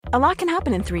A lot can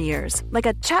happen in 3 years, like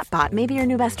a chatbot may be your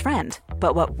new best friend.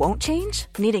 But what won't change?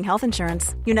 Needing health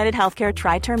insurance. United Healthcare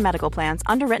Tri-Term Medical Plans,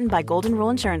 underwritten by Golden Rule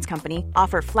Insurance Company,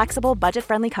 offer flexible,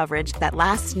 budget-friendly coverage that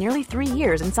lasts nearly 3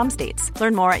 years in some states.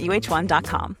 Learn more at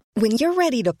uh1.com. When you're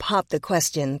ready to pop the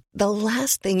question, the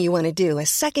last thing you want to do is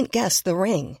second-guess the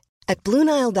ring. At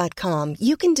BlueNile.com,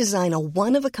 you can design a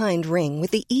one-of-a-kind ring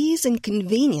with the ease and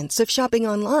convenience of shopping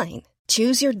online.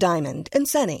 Choose your diamond and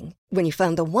setting. When you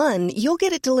find the one, you'll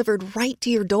get it delivered right to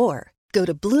your door. Go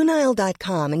to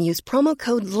BlueNile.com and use promo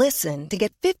code LISTEN to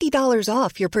get $50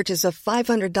 off your purchase of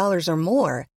 $500 or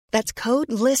more. That's code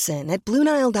LISTEN at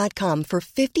BlueNile.com for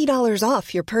 $50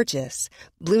 off your purchase.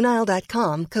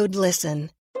 BlueNile.com, code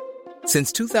LISTEN.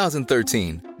 Since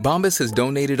 2013, Bombas has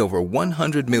donated over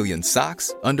 100 million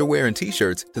socks, underwear, and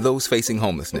T-shirts to those facing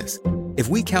homelessness. If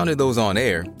we counted those on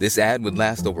air, this ad would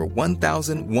last over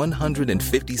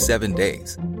 1,157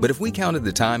 days. But if we counted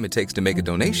the time it takes to make a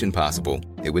donation possible,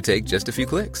 it would take just a few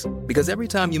clicks. Because every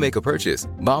time you make a purchase,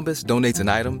 Bombas donates an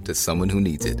item to someone who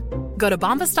needs it. Go to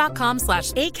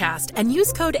bombas.com/ACAST and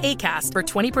use code ACAST for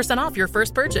 20% off your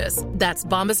first purchase. That's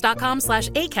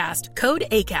bombas.com/ACAST, code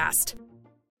ACAST.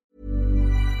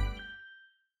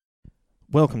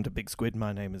 Welcome to Big Squid.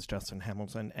 My name is Justin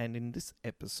Hamilton, and in this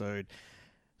episode,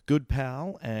 good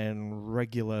pal and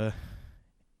regular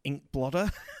ink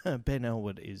blotter Ben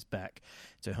Elwood is back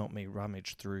to help me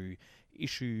rummage through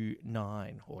issue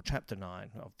 9 or chapter 9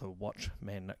 of the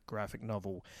Watchmen graphic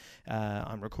novel.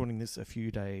 I'm recording this a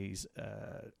few days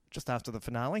just after the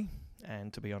finale,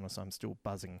 and to be honest, I'm still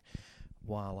buzzing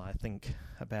while I think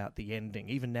about the ending.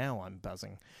 Even now I'm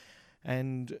buzzing.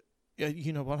 And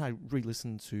you know what? I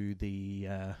re-listened to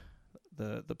the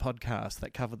podcast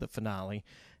that covered the finale,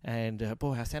 and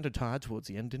boy, I sounded tired towards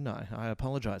the end, didn't I? I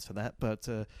apologise for that, but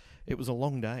it was a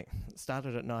long day. It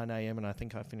started at 9 a.m, and I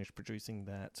think I finished producing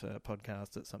that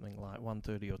podcast at something like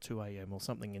 1:30 or 2 a.m, or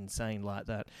something insane like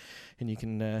that, and you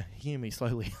can hear me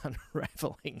slowly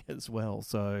unravelling as well,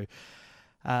 so...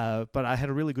 but I had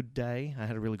a really good day. I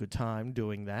had a really good time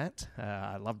doing that.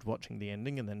 I loved watching the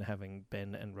ending and then having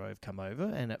Ben and Rove come over.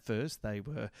 And at first they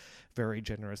were very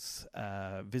generous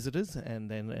visitors, and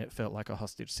then it felt like a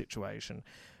hostage situation.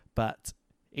 But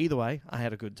either way, I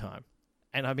had a good time.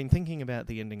 And I've been thinking about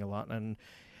the ending a lot. And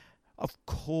of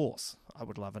course, I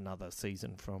would love another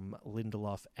season from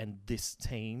Lindelof and this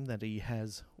team that he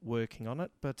has working on it.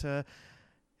 But if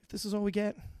this is all we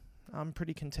get, I'm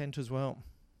pretty content as well.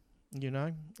 You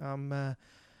know, I've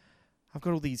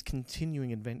got all these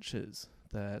continuing adventures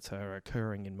that are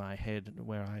occurring in my head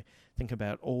where I think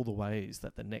about all the ways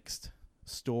that the next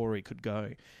story could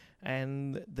go.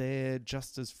 And they're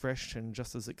just as fresh and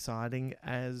just as exciting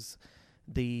as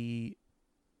the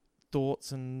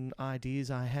thoughts and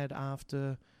ideas I had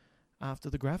after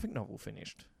the graphic novel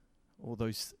finished. Or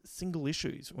those single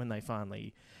issues when that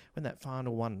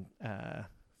final one...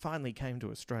 finally came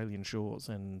to Australian shores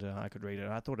and I could read it.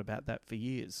 I thought about that for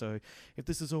years. So if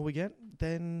this is all we get,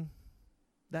 then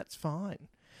that's fine.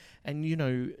 And, you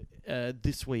know,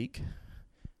 this week,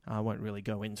 I won't really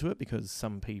go into it because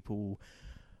some people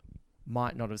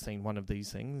might not have seen one of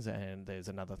these things, and there's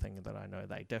another thing that I know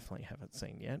they definitely haven't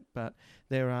seen yet. But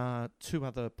there are 2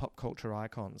 other pop culture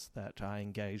icons that I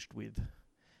engaged with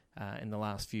in the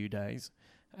last few days.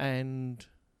 And...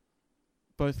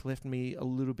 both left me a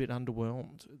little bit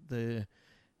underwhelmed. There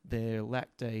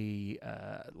lacked a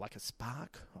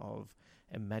spark of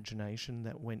imagination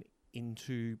that went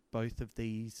into both of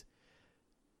these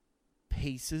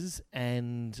pieces,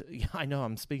 and I know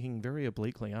I'm speaking very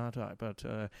obliquely, aren't I? But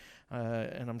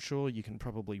and I'm sure you can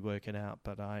probably work it out.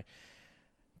 But I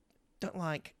don't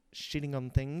like shitting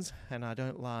on things, and I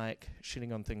don't like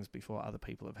shitting on things before other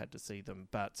people have had to see them.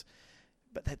 But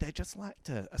they just lacked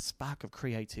a spark of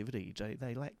creativity.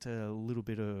 They lacked a little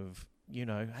bit of, you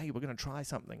know, hey, we're going to try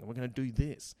something, and we're going to do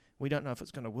this. We don't know if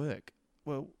it's going to work.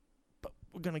 Well, but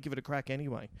we're going to give it a crack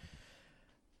anyway.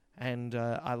 And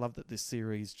I love that this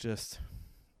series just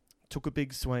took a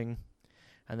big swing,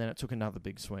 and then it took another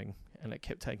big swing, and it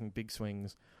kept taking big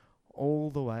swings all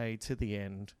the way to the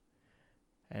end,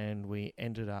 and we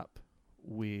ended up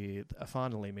with a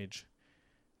final image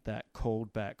that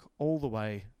called back all the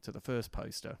way to the first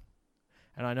poster.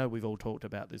 And I know we've all talked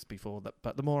about this before,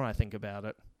 but the more I think about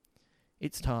it,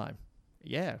 it's time.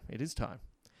 Yeah, it is time.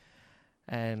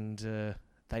 And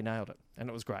they nailed it, and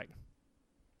it was great.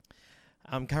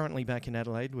 I'm currently back in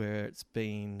Adelaide, where it's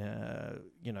been,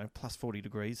 plus 40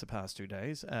 degrees the past 2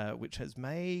 days, which has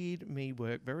made me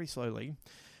work very slowly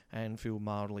and feel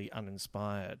mildly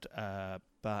uninspired.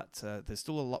 But there's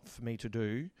still a lot for me to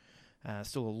do.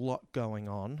 Still a lot going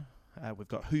on. We've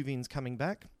got Whovians coming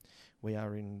back. We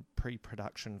are in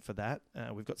pre-production for that.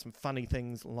 We've got some funny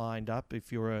things lined up.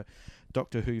 If you're a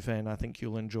Doctor Who fan, I think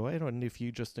you'll enjoy it. And if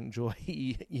you just enjoy,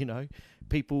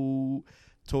 people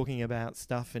talking about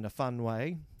stuff in a fun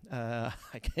way,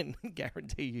 I can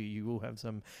guarantee you will have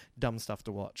some dumb stuff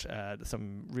to watch,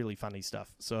 some really funny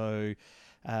stuff. So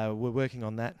we're working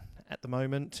on that at the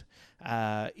moment.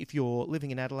 If you're living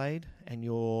in Adelaide and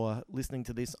you're listening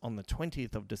to this on the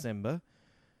 20th of December,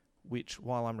 which,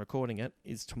 while I'm recording it,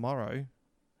 is tomorrow,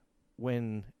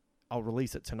 when I'll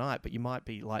release it tonight, but you might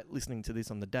be listening to this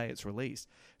on the day it's released.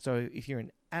 So if you're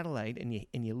in Adelaide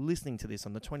and you're listening to this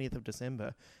on the 20th of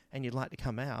December and you'd like to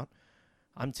come out,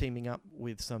 I'm teaming up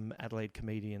with some Adelaide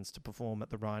comedians to perform at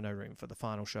the Rhino Room for the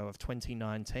final show of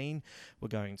 2019. We're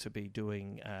going to be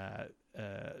doing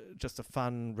just a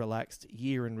fun, relaxed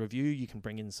year in review. You can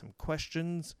bring in some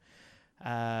questions.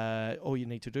 All you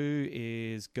need to do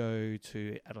is go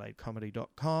to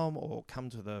adelaidecomedy.com or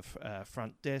come to the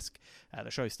front desk.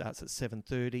 The show starts at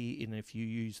 7:30, and if you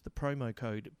use the promo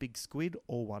code Big Squid,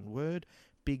 all one word,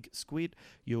 Big Squid,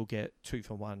 you'll get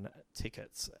 2-for-1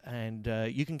 tickets. And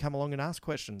you can come along and ask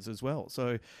questions as well.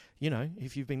 So,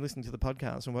 if you've been listening to the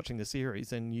podcast and watching the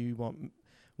series and you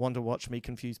want to watch me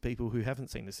confuse people who haven't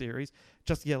seen the series,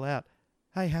 just yell out,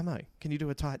 "Hey, Hamo, can you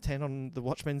do a tight 10 on the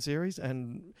Watchmen series?"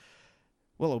 And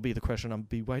well, it'll be the question I'll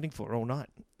be waiting for all night.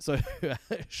 So,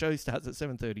 show starts at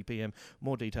 7:30 p.m.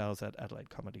 More details at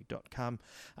adelaidecomedy.com.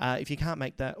 If you can't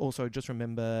make that, also just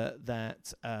remember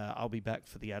that I'll be back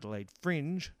for the Adelaide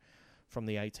Fringe from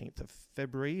the 18th of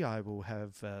February. I will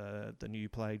have the new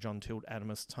play, John Tilt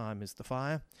Adamus, Time is the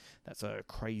Fire. That's a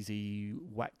crazy,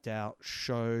 whacked out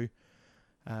show.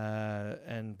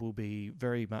 And will be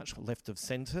very much left of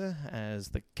centre as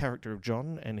the character of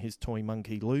John and his toy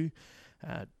monkey Lou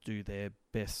do their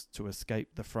best to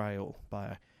escape the frail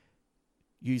by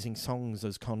using songs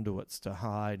as conduits to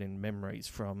hide in memories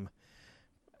from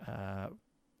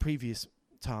previous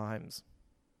times.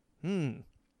 I'm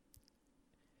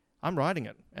writing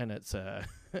it, and it's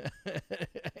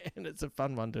and it's a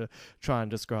fun one to try and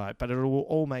describe, but it will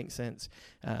all make sense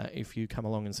if you come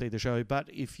along and see the show. But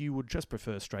if you would just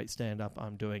prefer straight stand-up,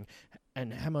 I'm doing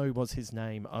And Hamo Was His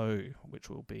Name O, which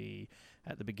will be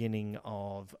at the beginning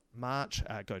of March.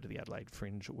 Go to the Adelaide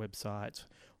Fringe website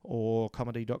or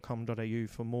comedy.com.au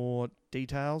for more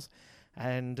details.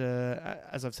 And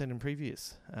as I've said in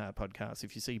previous podcasts,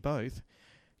 if you see both,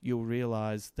 you'll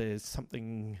realise there's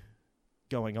something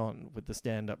going on with the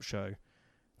stand-up show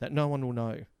that no one will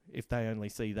know if they only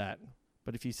see that.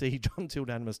 But if you see John Tilt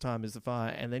Adamus, Time is the Fire,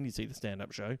 and then you see the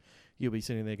stand-up show, you'll be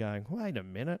sitting there going, wait a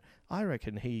minute, I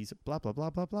reckon he's blah, blah,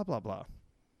 blah, blah, blah, blah, blah.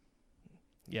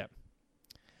 Yep,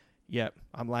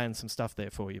 I'm laying some stuff there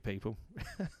for you, people.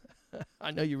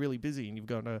 I know you're really busy and you've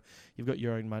got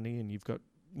your own money and you've got,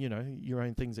 your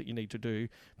own things that you need to do.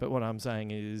 But what I'm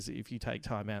saying is, if you take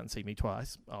time out and see me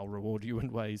twice, I'll reward you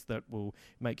in ways that will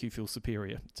make you feel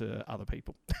superior to other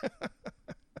people.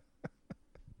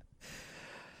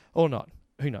 Or not.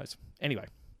 Who knows? Anyway,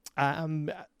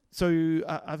 so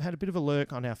I've had a bit of a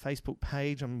lurk on our Facebook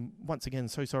page. I'm once again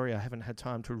so sorry I haven't had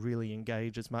time to really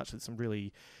engage as much. There's some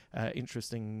really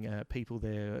interesting people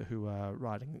there who are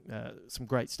writing some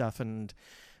great stuff, and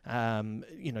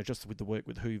just with the work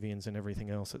with Whovians and everything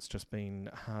else, it's just been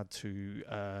hard to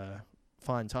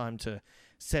find time to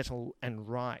settle and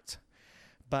write.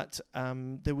 But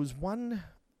there was one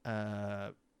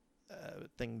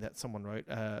thing that someone wrote,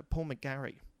 Paul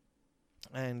McGarry,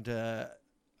 and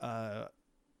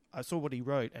I saw what he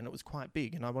wrote, and it was quite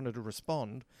big, and I wanted to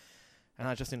respond, and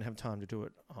I just didn't have time to do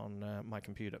it on my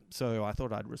computer. So I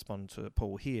thought I'd respond to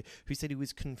Paul here, who said he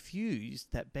was confused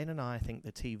that Ben and I think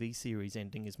the TV series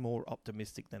ending is more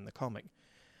optimistic than the comic,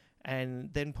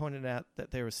 and then pointed out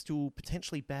that there are still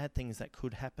potentially bad things that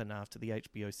could happen after the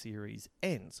HBO series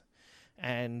ends.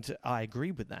 And I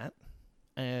agree with that,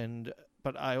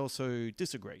 but I also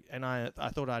disagree, and I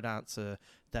thought I'd answer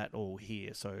that all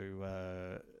here.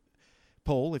 So,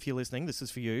 Paul, if you're listening, this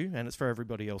is for you, and it's for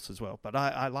everybody else as well. But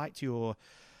I liked your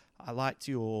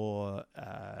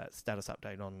status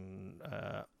update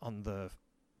on the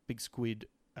Big Squid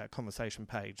conversation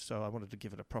page, so I wanted to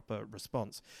give it a proper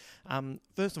response.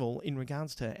 First of all, in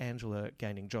regards to Angela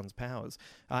gaining John's powers,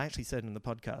 I actually said in the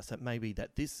podcast that maybe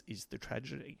that this is the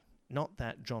tragedy, not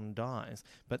that John dies,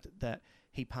 but that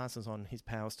he passes on his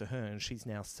powers to her, and she's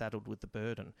now saddled with the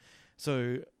burden.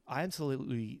 So I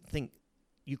absolutely think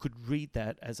you could read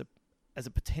that as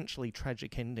a potentially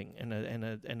tragic ending and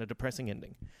a depressing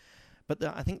ending. But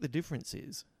I think the difference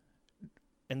is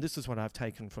and this is what I've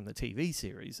taken from the TV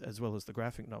series as well as the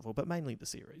graphic novel, but mainly the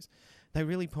series, they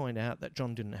really point out that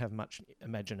John didn't have much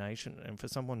imagination, and for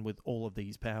someone with all of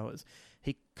these powers,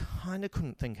 he kind of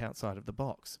couldn't think outside of the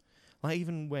box. Like,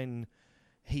 even when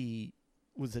he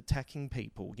was attacking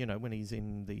people, when he's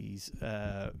in these,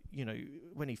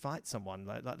 when he fights someone,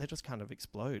 like they just kind of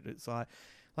explode. It's like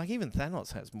even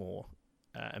Thanos has more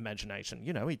imagination.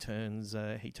 He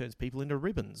turns people into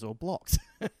ribbons or blocks.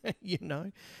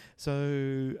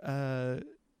 So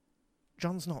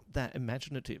John's not that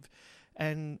imaginative,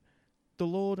 and the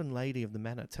Lord and Lady of the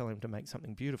Manor tell him to make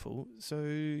something beautiful, so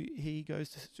he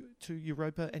goes to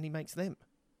Europa and he makes them.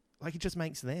 Like, he just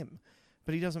makes them,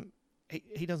 but he doesn't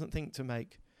think to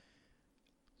make,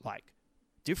 like,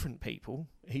 different people.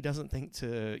 He doesn't think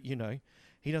to,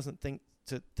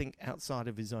 think outside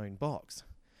of his own box.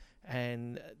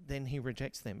 And then he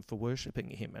rejects them for worshipping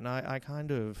him. And I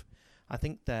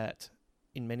think that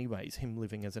in many ways, him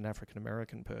living as an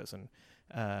African-American person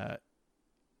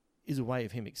is a way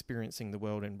of him experiencing the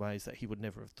world in ways that he would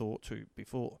never have thought to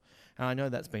before. And I know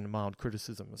that's been a mild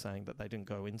criticism of saying that they didn't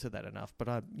go into that enough,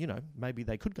 but maybe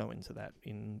they could go into that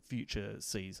in future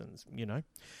seasons,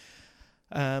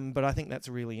 But I think that's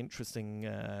a really interesting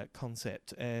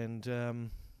concept. And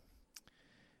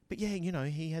but yeah,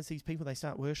 he has these people, they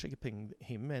start worshipping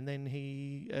him, and then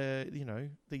he,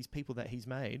 these people that he's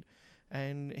made,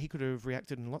 and he could have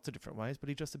reacted in lots of different ways, but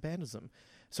he just abandons them.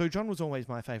 So John was always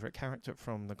my favourite character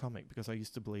from the comic, because I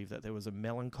used to believe that there was a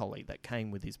melancholy that came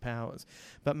with his powers.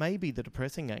 But maybe the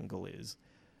depressing angle is,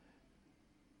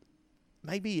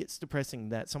 maybe it's depressing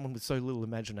that someone with so little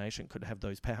imagination could have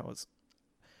those powers.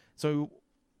 So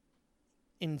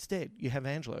instead, you have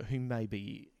Angela, who may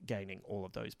be gaining all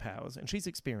of those powers, and she's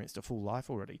experienced a full life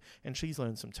already, and she's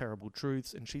learned some terrible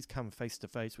truths, and she's come face to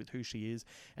face with who she is.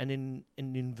 And in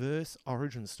an inverse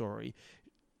origin story,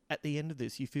 at the end of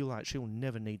this, you feel like she'll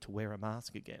never need to wear a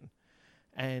mask again.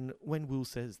 And when Will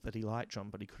says that he liked John,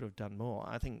 but he could have done more,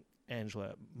 I think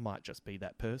Angela might just be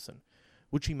that person.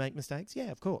 Would she make mistakes? Yeah,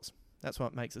 of course. That's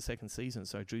what makes the second season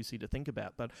so juicy to think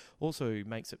about, but also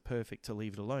makes it perfect to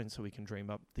leave it alone so we can dream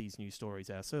up these new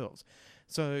stories ourselves.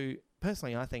 So,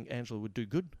 personally, I think Angela would do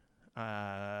good,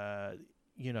 and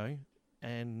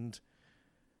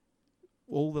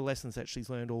all the lessons that she's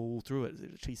learned all through it,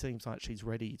 she seems like she's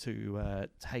ready to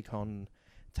take on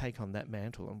that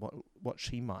mantle, and what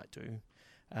she might do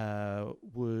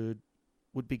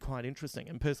would be quite interesting.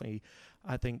 And personally,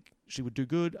 I think she would do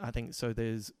good. I think so.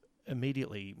 There's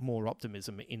immediately more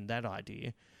optimism in that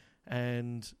idea,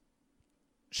 and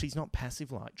she's not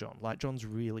passive like John. Like, John's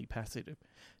really passive.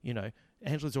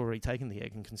 Angela's already taken the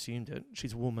egg and consumed it.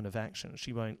 She's a woman of action.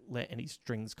 She won't let any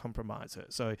strings compromise her.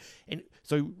 So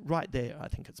right there, I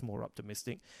think it's more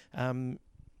optimistic.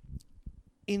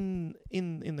 In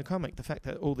the comic, the fact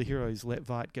that all the heroes let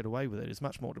Veidt get away with it is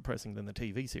much more depressing than the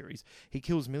TV series. He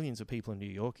kills millions of people in New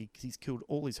York. He's killed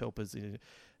all his helpers,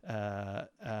 bar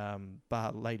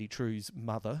Lady True's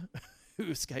mother, who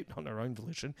escaped on her own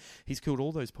volition. He's killed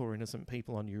all those poor innocent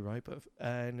people on Europa,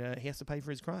 and he has to pay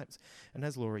for his crimes. And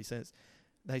as Laurie says,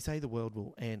 they say the world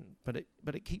will end, but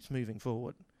it keeps moving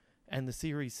forward. And the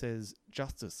series says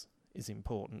justice is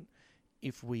important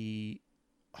if we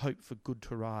hope for good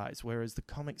to rise, whereas the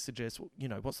comic suggests,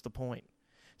 what's the point?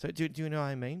 So do you know what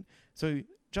I mean? So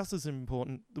justice is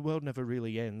important. The world never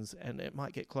really ends, and it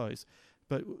might get close,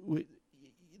 but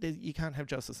you can't have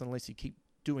justice unless you keep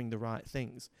doing the right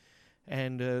things.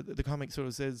 And the comic sort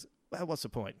of says, well, what's the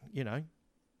point? It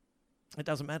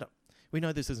doesn't matter. We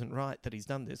know this isn't right that he's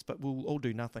done this, but we'll all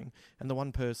do nothing. And the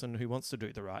one person who wants to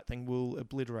do the right thing will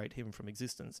obliterate him from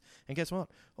existence. And guess what?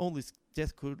 All this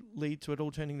death could lead to it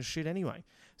all turning to shit anyway.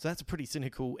 So that's a pretty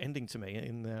cynical ending to me,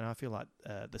 and I feel like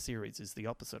the series is the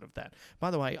opposite of that.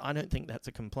 By the way, I don't think that's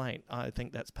a complaint. I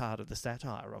think that's part of the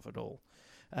satire of it all.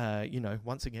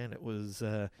 Once again, it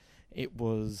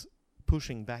was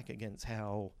pushing back against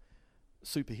how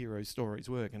superhero stories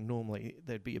work, and normally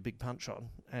there'd be a big punch on,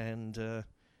 and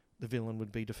the villain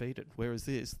would be defeated. Whereas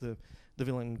this, the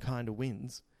villain kind of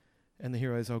wins, and the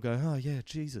heroes all go, oh yeah,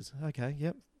 Jesus, okay,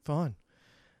 yep, fine.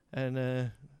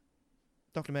 And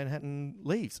Dr. Manhattan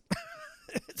leaves.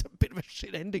 It's a bit of a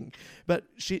shit ending, but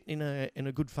shit in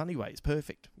a good funny way. It's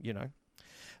perfect,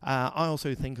 I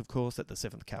also think, of course, that the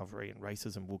 7th Cavalry and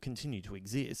racism will continue to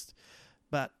exist,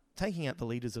 but taking out the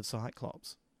leaders of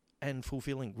Cyclops and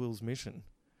fulfilling Will's mission,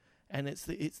 and it's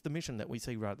the mission that we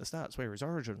see right at the start. It's where his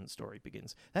origin story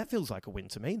begins. That feels like a win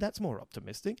to me. That's more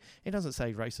optimistic. It doesn't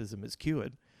say racism is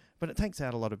cured, but it takes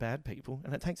out a lot of bad people,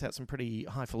 and it takes out some pretty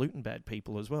highfalutin bad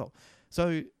people as well.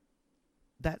 So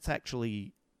that's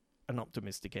actually an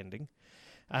optimistic ending.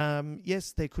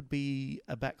 Yes, there could be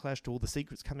a backlash to all the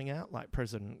secrets coming out, like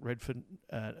President Redford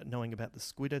knowing about the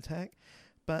squid attack,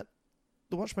 but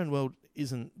The Watchmen world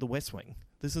isn't The West Wing.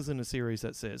 This isn't a series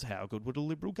that says, how good would a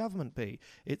Liberal government be?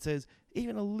 It says,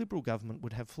 even a Liberal government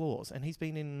would have flaws, and he's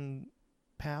been in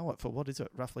power for, what is it,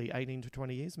 roughly 18 to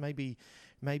 20 years? Maybe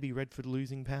Redford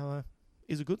losing power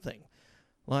is a good thing.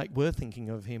 Like, we're thinking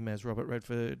of him as Robert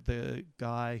Redford, the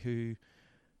guy who,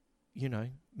 you know,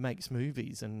 makes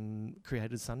movies and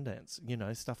created Sundance, you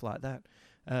know, stuff like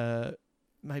that.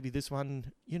 Maybe this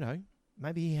one, you know,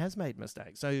 maybe he has made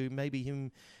mistakes. So maybe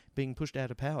him being pushed out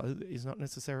of power is not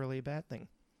necessarily a bad thing.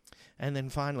 And then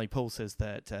finally, Paul says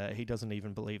that he doesn't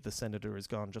even believe the senator is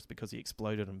gone just because he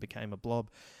exploded and became a blob.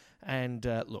 And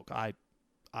look, I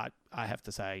have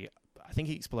to say, I think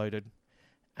he exploded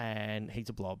and he's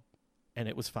a blob. And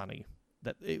it was funny.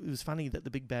 It was funny that the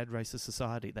big bad racist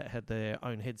society that had their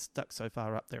own heads stuck so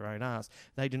far up their own arse,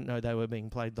 they didn't know they were being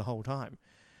played the whole time.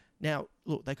 Now,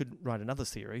 look, they could write another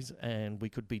series and we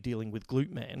could be dealing with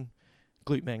Glute Man.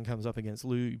 Glute Man comes up against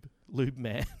Lube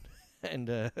Man and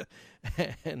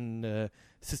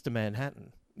Sister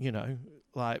Manhattan, you know.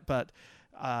 But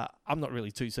I'm not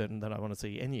really too certain that I want to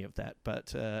see any of that.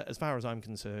 But as far as I'm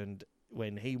concerned,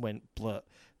 when he went bleh,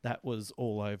 that was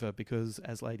all over because,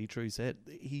 as Lady True said,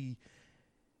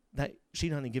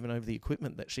 she'd only given over the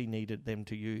equipment that she needed them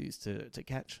to use to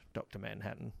catch Dr.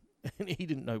 Manhattan, and he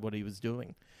didn't know what he was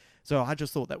doing. So I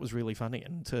just thought that was really funny,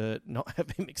 and to not have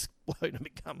him explode and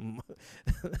become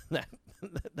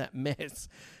that mess,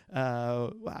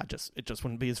 it just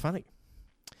wouldn't be as funny.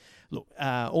 Look,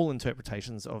 all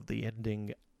interpretations of the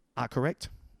ending are correct.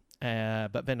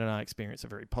 But Ben and I experienced a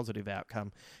very positive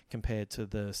outcome compared to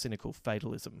the cynical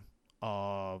fatalism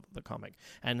of the comic.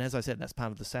 And as I said, that's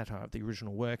part of the satire of the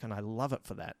original work, and I love it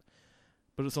for that.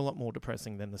 But it's a lot more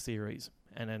depressing than the series.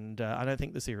 And I don't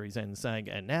think the series ends saying,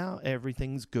 and now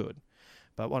everything's good.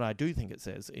 But what I do think it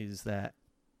says is that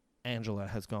Angela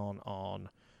has gone on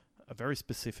a very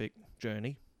specific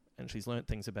journey, and she's learnt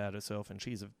things about herself, and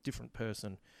she's a different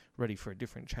person, ready for a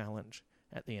different challenge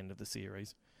at the end of the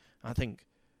series. I think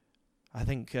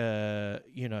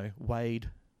you know, Wade,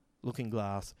 Looking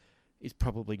Glass, is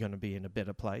probably going to be in a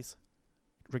better place,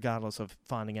 regardless of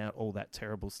finding out all that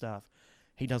terrible stuff.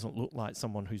 He doesn't look like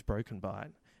someone who's broken by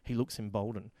it. He looks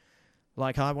emboldened.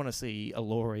 Like, I want to see a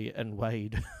Laurie and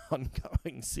Wade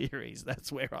ongoing series.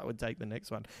 That's where I would take the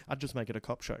next one. I'd just make it a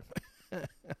cop show.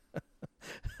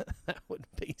 That would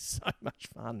be so much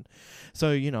fun.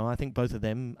 So, you know, I think both of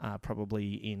them are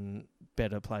probably in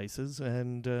better places,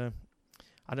 and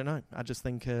I don't know. I just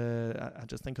think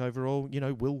overall, you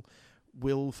know,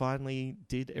 Will finally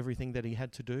did everything that he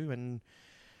had to do, and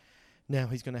now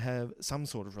he's going to have some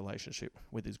sort of relationship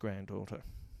with his granddaughter,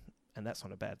 and that's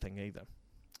not a bad thing either.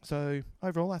 So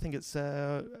overall, I think it's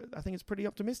pretty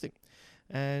optimistic,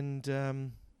 and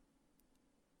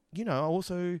you know,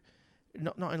 also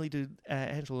not only did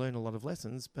Angela learn a lot of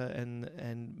lessons, but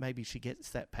and maybe she gets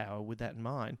that power with that in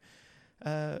mind.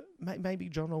 Maybe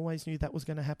John always knew that was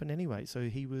going to happen anyway, so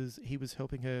he was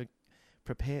helping her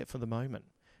prepare for the moment,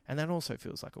 and that also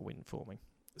feels like a win for me.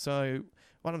 So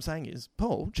what I'm saying is,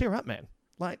 Paul, cheer up, man.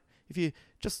 Like, if you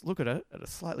just look at it at a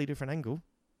slightly different angle,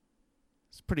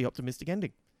 it's a pretty optimistic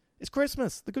ending. It's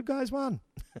Christmas. The good guys won.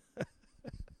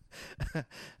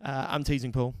 I'm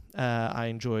teasing, Paul. I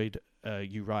enjoyed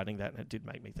you writing that, and it did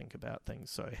make me think about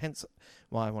things, so hence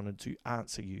why I wanted to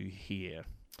answer you here.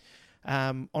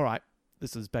 All right.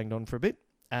 This is banged on for a bit.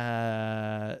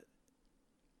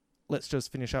 Let's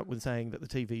just finish up with saying that the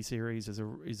TV series is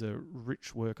a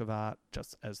rich work of art,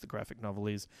 just as the graphic novel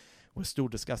is. We're still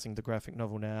discussing the graphic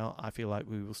novel now. I feel like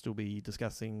we will still be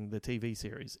discussing the TV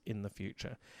series in the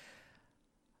future.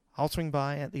 I'll swing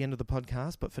by at the end of the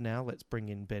podcast, but for now, let's bring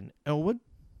in Ben Elwood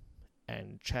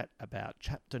and chat about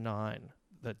Chapter 9,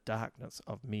 The Darkness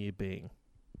of Mere Being.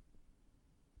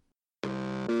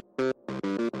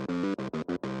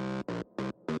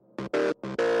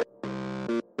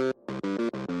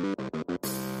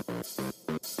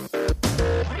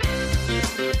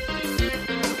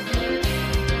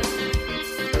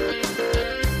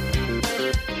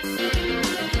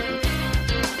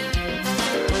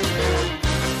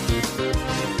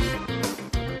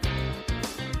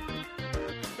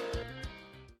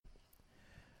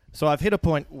 So I've hit a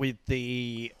point with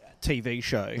the TV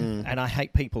show, and I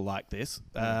hate people like this.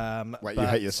 Wait, you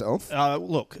hate yourself?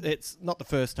 Look, it's not the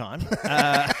first time.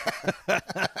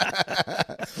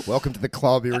 Welcome to the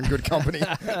club. You're in good company.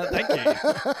 Thank you.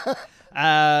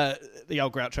 The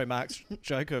old Groucho Marx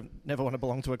joke of never want to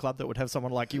belong to a club that would have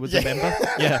someone like you as a member.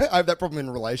 Yeah, I have that problem in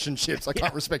relationships. I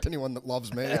can't respect anyone that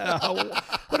loves me.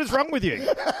 What What is wrong with you?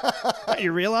 Don't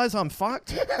you realise I'm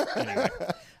fucked? Anyway.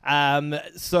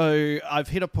 So I've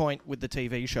hit a point with the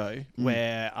TV show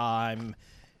where I'm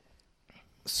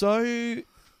so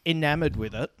enamored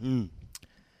with it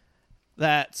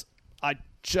that I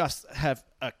just have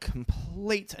a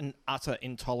complete and utter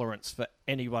intolerance for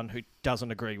anyone who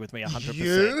doesn't agree with me 100%.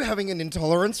 You having an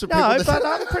intolerance for people? No, but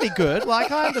I'm pretty good.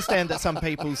 Like, I understand that some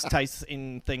people's tastes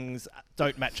in things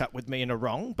don't match up with me and are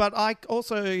wrong, but I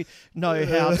also know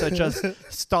how to just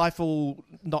stifle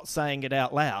not saying it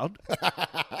out loud,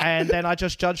 and then I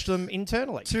just judge them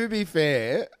internally. To be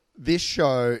fair, this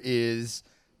show is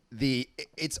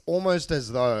it's almost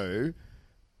as though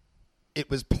it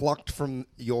was plucked from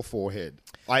your forehead.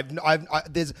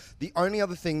 There's the only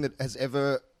other thing that has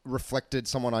ever reflected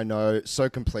someone I know so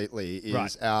completely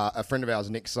is a friend of ours,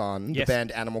 Nick Sun, the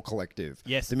band Animal Collective.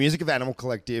 Yes. The music of Animal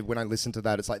Collective, when I listen to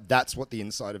that, it's like, that's what the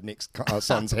inside of Nick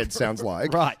Sun's head sounds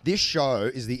like. Right. This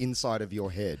show is the inside of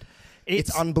your head.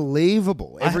 It's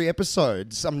unbelievable. Every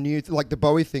episode, some new, like the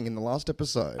Bowie thing in the last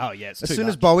episode. Oh, yeah, it's as too soon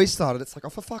much. as Bowie started, it's like, oh,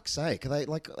 for fuck's sake.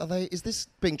 Is this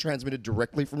being transmitted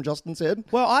directly from Justin's head?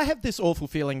 Well, I have this awful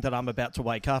feeling that I'm about to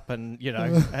wake up and,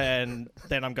 and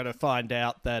then I'm going to find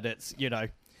out that it's,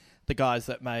 the guys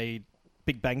that made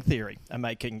Big Bang Theory are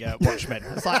making Watchmen.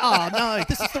 It's like, oh, no,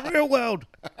 this is the real world.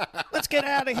 Let's get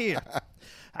out of here.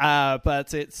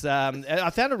 But it's I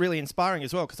found it really inspiring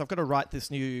as well because I've got to write this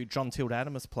new John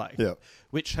Tildamus play,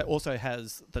 which also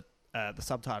has the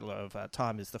subtitle of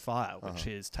Time is the Fire, which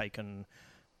is taken,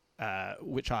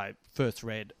 which I first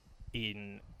read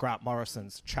in Grant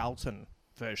Morrison's Charlton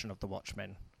version of the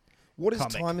Watchmen. What is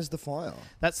comic. Time is the Fire?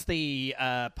 That's the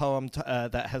poem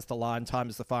that has the line, time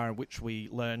is the fire in which we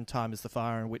learn, time is the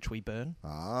fire in which we burn.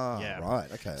 Ah, yeah.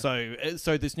 Right, okay.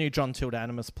 So this new John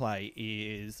Tildamus play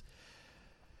is...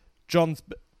 John's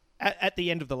at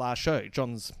the end of the last show,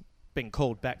 John's been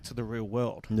called back to the real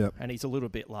world. Yep. And he's a little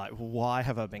bit like, why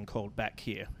have I been called back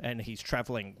here? And he's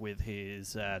traveling with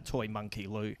his toy monkey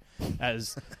Lou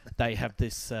as they have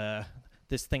this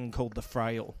this thing called the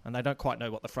Frail. And they don't quite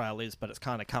know what the Frail is, but it's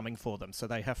kind of coming for them. So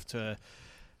they have to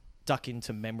duck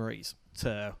into memories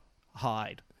to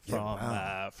hide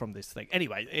from this thing.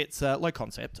 Anyway, it's low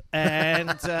concept.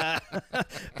 And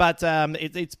but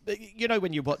it's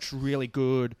when you watch really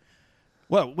good...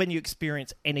 Well, when you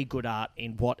experience any good art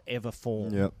in whatever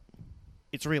form,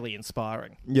 it's really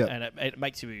inspiring. Yeah. And it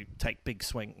makes you take big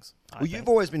swings. Well, you've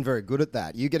always been very good at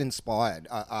that. You get inspired.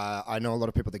 I know a lot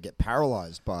of people that get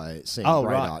paralyzed by seeing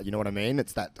great art. You know what I mean?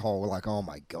 It's that whole like, oh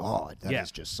my God, that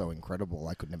is just so incredible.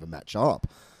 I could never match up.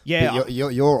 Yeah. But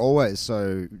you're always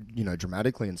so,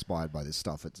 dramatically inspired by this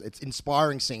stuff. It's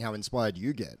inspiring seeing how inspired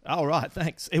you get. Oh, right.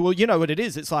 Thanks. Well, you know what it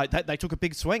is. It's like they took a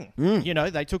big swing.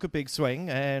 They took a big swing,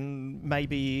 and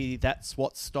maybe that's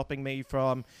what's stopping me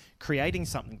from creating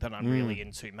something that I'm really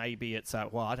into. Maybe it's, I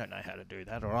don't know how to do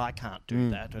that, or I can't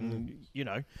do that. And,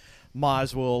 might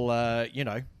as well,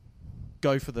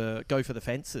 go for the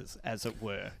fences, as it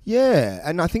were. Yeah,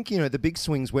 and I think the big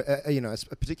swings,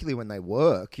 particularly when they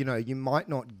work, you might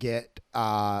not get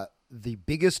the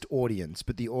biggest audience,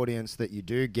 but the audience that you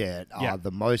do get are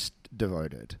the most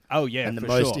devoted. Oh yeah, and the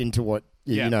most into what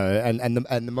and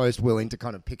the most willing to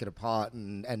kind of pick it apart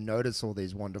and notice all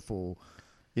these wonderful,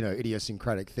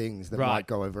 idiosyncratic things that might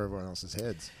go over everyone else's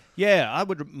heads. Yeah, I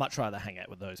would much rather hang out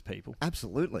with those people.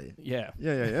 Absolutely. Yeah.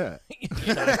 Yeah.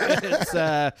 It's,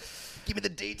 give me the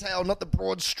detail, not the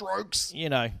broad strokes.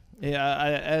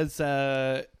 As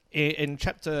in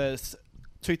chapter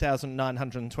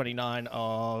 2929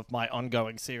 of my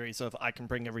ongoing series of I Can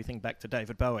Bring Everything Back to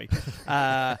David Bowie,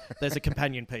 there's a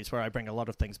companion piece where I bring a lot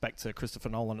of things back to Christopher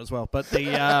Nolan as well. But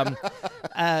the,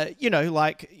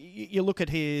 you look at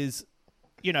his...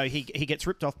 he gets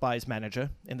ripped off by his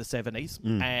manager in the 70s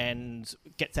and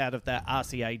gets out of that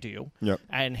RCA deal. Yep.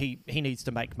 And he needs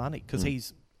to make money because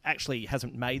he's actually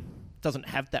doesn't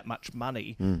have that much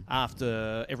money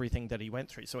after everything that he went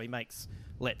through. So he makes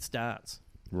Let's Dance.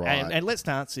 Right. And Let's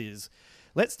Dance is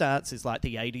like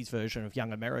the 80s version of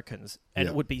Young Americans, and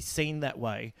it would be seen that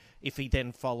way if he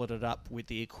then followed it up with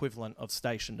the equivalent of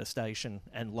Station to Station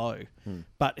and Low.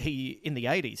 But in the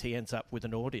 80s, he ends up with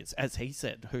an audience, as he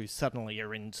said, who suddenly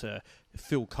are into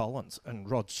Phil Collins and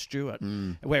Rod Stewart,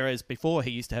 whereas before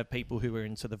he used to have people who were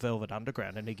into the Velvet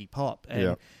Underground and Iggy Pop,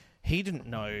 and he didn't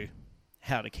know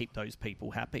how to keep those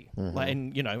people happy,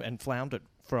 and floundered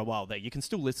for a while there. You can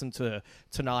still listen to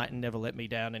Tonight and Never Let Me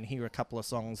Down and hear a couple of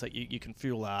songs that you can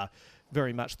feel are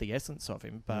very much the essence of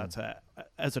him, but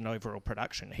as an overall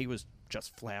production, he was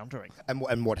just floundering.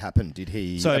 And what happened? Did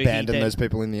he abandon those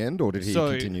people in the end, or did he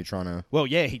continue trying to... Well,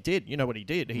 yeah, he did. You know what he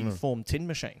did? He formed Tin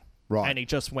Machine. Right. And he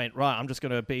just went, right, I'm just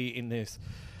going to be in this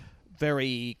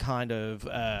very kind of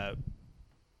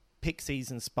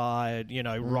Pixies-inspired,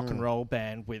 rock and roll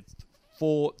band with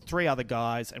three other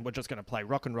guys, and we're just going to play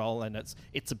rock and roll, and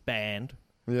it's a band.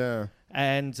 Yeah.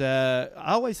 And I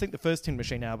always think the first Tin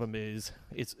Machine album is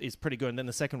pretty good, and then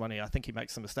the second one, I think he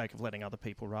makes the mistake of letting other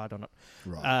people ride on it.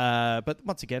 Right. But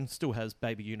once again, still has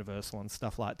Baby Universal and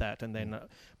stuff like that, and then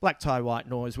Black Tie, White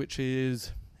Noise, which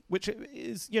is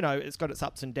it's got its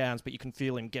ups and downs, but you can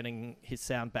feel him getting his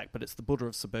sound back. But it's the Buddha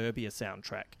of Suburbia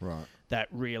soundtrack, Right. that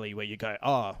really where you go,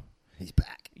 oh, he's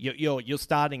back. You're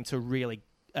starting to really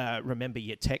remember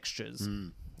your textures.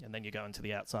 And then you go into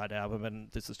the Outside album, and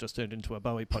this has just turned into a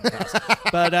Bowie podcast.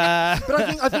 But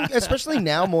I think especially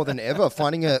now more than ever,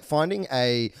 finding a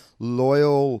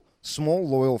small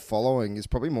loyal following is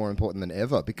probably more important than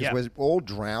ever, because we're all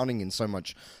drowning in so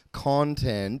much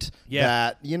content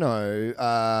that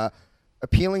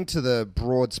appealing to the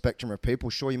broad spectrum of people.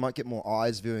 Sure, you might get more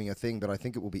eyes viewing a thing, but I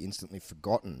think it will be instantly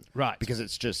forgotten. Right. Because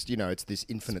it's just, it's this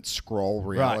infinite scroll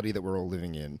reality that we're all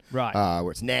living in. Right. Where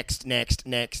it's next.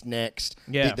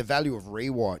 Yeah. The value of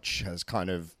rewatch has kind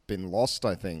of been lost,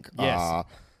 I think. Yes.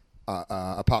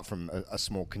 Apart from a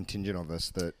small contingent of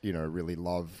us that, really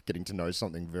love getting to know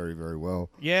something very, very well.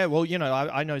 Yeah, well,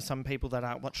 I know some people that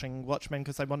aren't watching Watchmen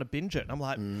because they want to binge it. And I'm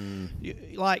like,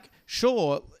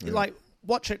 sure,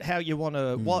 watch it how you want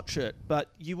to watch it, but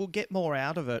you will get more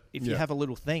out of it if you have a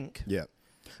little think. Yeah.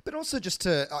 But also just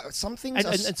to some things.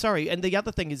 And the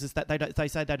other thing is that they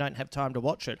say they don't have time to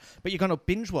watch it, but you're going to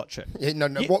binge watch it. Yeah, no.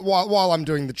 While I'm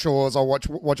doing the chores, I'll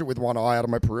watch it with one eye out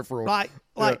of my peripheral,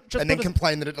 just and then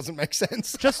complain that it doesn't make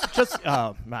sense.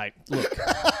 Oh, mate, look,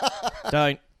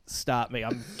 don't start me.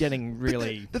 I'm getting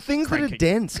really the things cranky. that are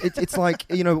dense. It's like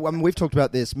we've talked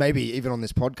about this maybe even on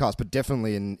this podcast, but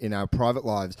definitely in our private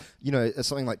lives.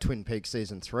 Something like Twin Peaks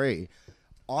season 3.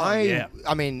 I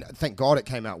mean, thank God it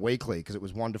came out weekly, because it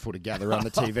was wonderful to gather around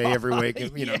the TV every week.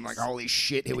 And, Yes. I'm like, holy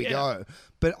shit, here we go.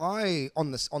 But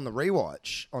on the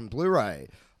rewatch on Blu-ray,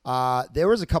 there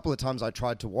was a couple of times I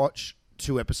tried to watch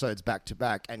 2 episodes back to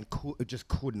back and just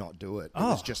could not do it. It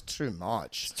was just too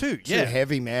much. It's too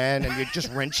heavy, man, and you're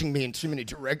just wrenching me in too many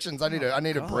directions. I need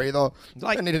a breather.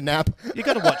 I need a nap. You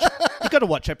got to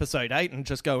watch episode 8 and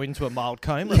just go into a mild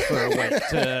coma for a week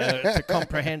to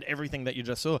comprehend everything that you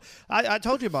just saw. I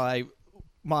told you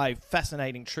my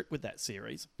fascinating trip with that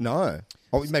series. No.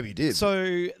 Oh, maybe you did.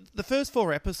 So the first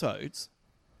 4 episodes,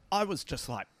 I was just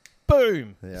like,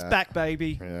 boom, it's back,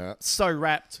 baby. Yeah. So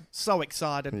wrapped, so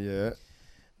excited. Yeah.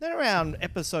 Then around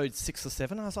episode 6 or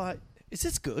 7, I was like, is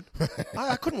this good?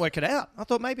 I couldn't work it out. I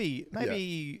thought maybe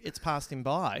it's passed him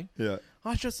by. Yeah.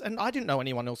 I didn't know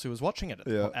anyone else who was watching it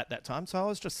at that time, so I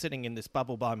was just sitting in this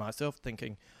bubble by myself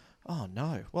thinking, oh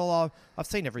no, well, I've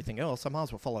seen everything else, I might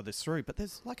as well follow this through, but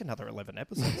there's like another 11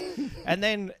 episodes. And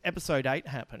then episode 8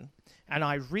 happened, and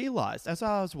I realised as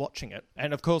I was watching it,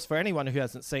 and of course for anyone who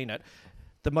hasn't seen it,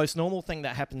 the most normal thing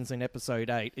that happens in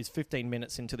episode 8 is 15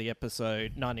 minutes into the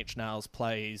episode, Nine Inch Nails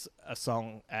plays a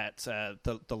song at the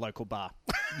local bar.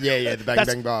 Yeah, the Bang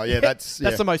Bang Bar. Yeah, that's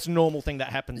the most normal thing that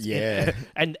happens. Yeah.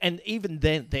 And even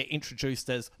then, they're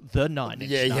introduced as the Nine Inch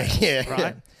Nails. Yeah.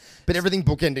 Right? But everything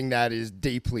bookending that is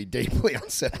deeply, deeply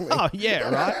unsettling. Oh, yeah,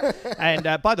 right?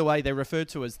 And by the way, they're referred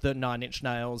to as the Nine Inch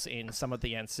Nails in some of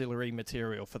the ancillary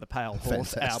material for the Pale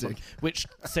Horse album, which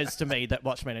says to me that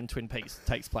Watchmen and Twin Peaks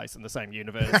takes place in the same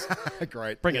universe.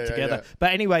 Great. Bring it together. Yeah.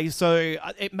 But anyway, so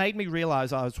it made me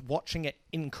realise I was watching it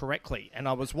incorrectly, and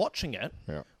I was watching it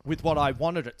with what I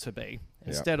wanted it to be,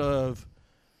 instead of...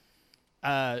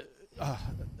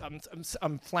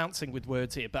 I'm flouncing with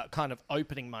words here, but kind of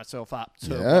opening myself up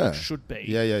to what it should be.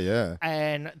 Yeah.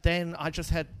 And then I just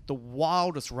had the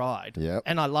wildest ride,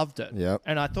 and I loved it. Yep.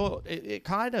 And I thought it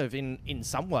kind of, in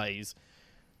some ways,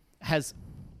 has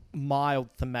mild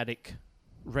thematic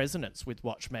resonance with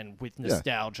Watchmen, with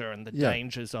nostalgia and the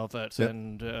dangers of it. Yep.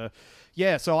 And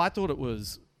so I thought it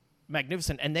was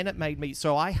magnificent. And then it made me...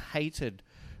 So I hated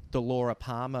the Laura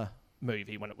Palmer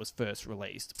movie when it was first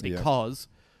released because...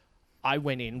 I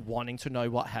went in wanting to know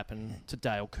what happened to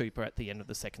Dale Cooper at the end of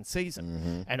the second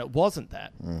season, and it wasn't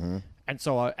that. And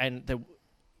so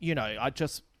I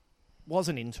just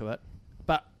wasn't into it.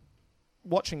 But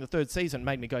watching the third season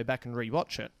made me go back and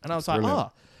rewatch it, and I was like,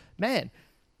 oh man,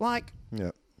 like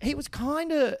he was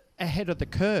kind of ahead of the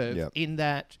curve in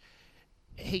that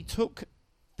he took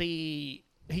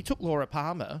Laura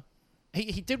Palmer.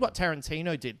 He did what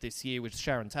Tarantino did this year with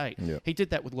Sharon Tate. He did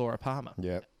that with Laura Palmer.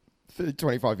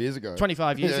 25 years ago.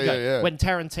 25 years ago. When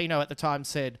Tarantino at the time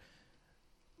said,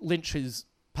 Lynch is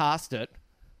past it.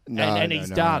 and he's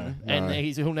done, no. and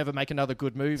he'll never make another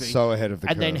good movie. So ahead of the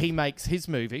curve. And then he makes his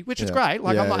movie, which is great.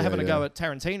 Like, I'm not having a go at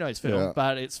Tarantino's film,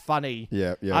 but it's funny.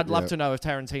 I'd love to know if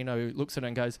Tarantino looks at it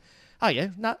and goes, oh, yeah,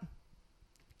 nah.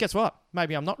 Guess what?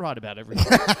 Maybe I'm not right about everything.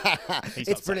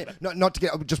 It's brilliant. Not to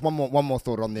get just one more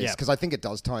thought on this, because I think it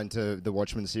does tie into the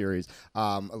Watchmen series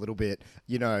a little bit.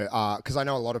 You know, because I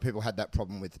know a lot of people had that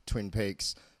problem with Twin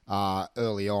Peaks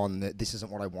early on. That this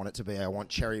isn't what I want it to be. I want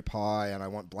cherry pie, and I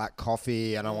want black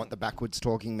coffee, and I want the backwards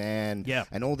talking man,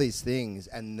 and all these things.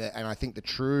 And I think the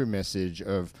true message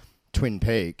of Twin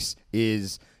Peaks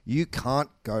is, you can't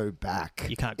go back.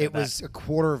 You can't go back. It was a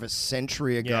quarter of a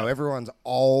century ago. Everyone's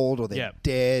old or they're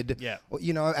dead. Or,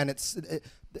 you know, and it's...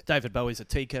 David Bowie's a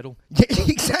tea kettle. Yeah,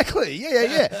 exactly.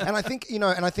 Yeah. And I think, you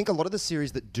know, a lot of the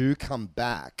series that do come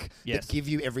back, that give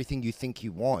you everything you think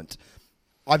you want,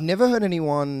 I've never heard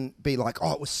anyone be like,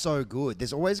 oh, it was so good.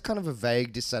 There's always kind of a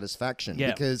vague dissatisfaction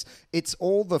because it's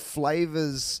all the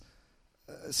flavors...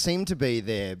 seem to be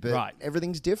there, but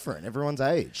everything's different. Everyone's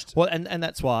aged. Well, and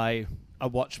that's why a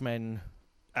Watchmen,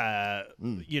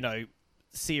 you know,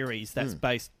 series that's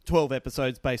based 12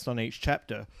 episodes based on each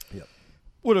chapter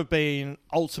would have been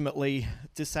ultimately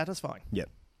dissatisfying.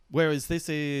 Whereas this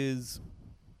is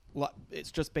like,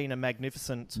 it's just been a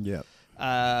magnificent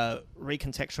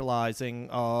recontextualizing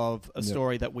of a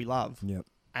story that we love.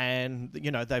 And you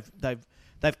know, they've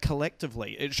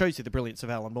collectively, it shows you the brilliance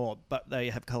of Alan Moore, but they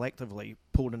have collectively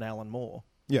pulled an Alan Moore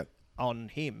on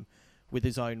him with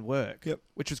his own work,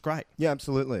 which is great. Yeah,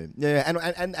 absolutely. Yeah,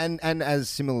 and as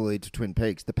similarly to Twin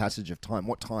Peaks, the passage of time,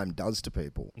 what time does to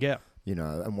people. Yeah. You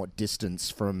know, and what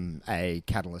distance from a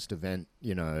catalyst event,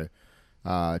 you know,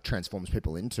 transforms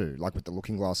people into, like with the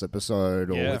Looking Glass episode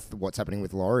or with what's happening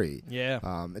with Laurie.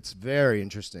 Yeah. It's very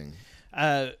interesting.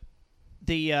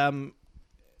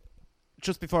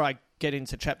 Just before I get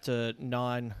into chapter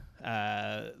 9,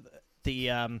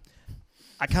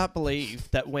 I can't believe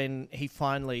that when he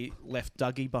finally left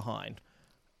Dougie behind,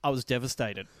 I was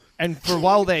devastated. And for a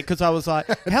while there, because I was like,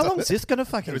 how long is this going to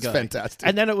fucking go? It was fantastic.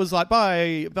 And then it was like, by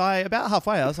about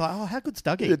halfway, I was like, oh, how good's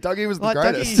Dougie? Yeah, Dougie was the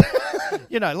greatest.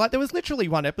 You know, like there was literally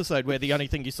one episode where the only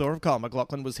thing you saw of Kyle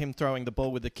MacLachlan was him throwing the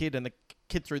ball with the kid, and the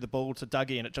kid threw the ball to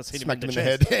Dougie, and it just hit him in the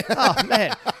chest. Head. Oh,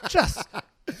 man. Just...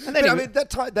 And then I mean,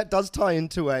 that does tie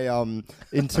into an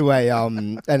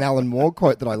Alan Moore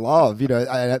quote that I love. You know,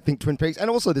 I think Twin Peaks and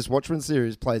also this Watchmen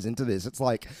series plays into this. It's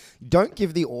like, don't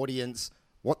give the audience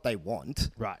what they want,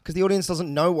 right? Because the audience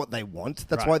doesn't know what they want.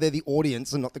 That's why they're the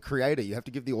audience and not the creator. You have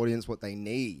to give the audience what they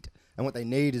need, and what they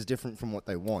need is different from what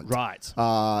they want, right?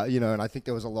 You know, and I think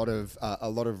there was a lot of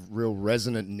real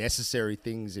resonant, necessary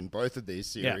things in both of these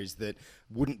series that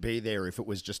wouldn't be there if it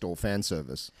was just all fan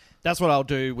service. That's what I'll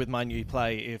do with my new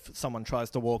play. If someone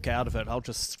tries to walk out of it, I'll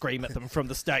just scream at them from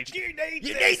the stage. You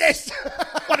need this!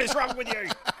 What is wrong with you?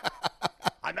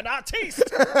 I'm an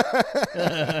artiste.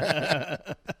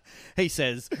 He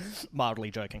says,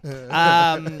 mildly joking.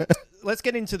 Let's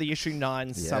get into the issue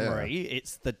 9 summary.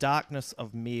 It's the darkness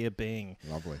of mere being.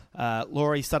 Lovely.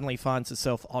 Laurie suddenly finds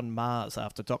herself on Mars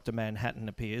after Dr. Manhattan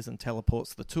appears and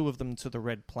teleports the two of them to the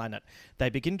Red Planet. They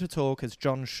begin to talk as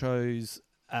John shows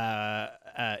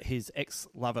his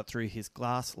ex-lover through his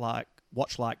glass-like,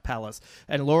 watch-like palace,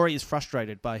 and Laurie is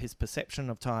frustrated by his perception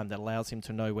of time that allows him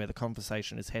to know where the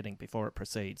conversation is heading before it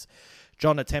proceeds.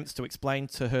 John attempts to explain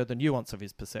to her the nuance of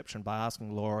his perception by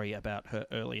asking Laurie about her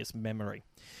earliest memory.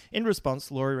 In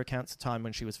response, Laurie recounts a time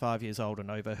when she was 5 years old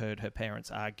and overheard her parents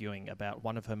arguing about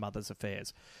one of her mother's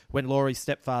affairs. When Laurie's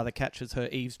stepfather catches her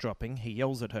eavesdropping, he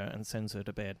yells at her and sends her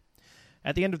to bed.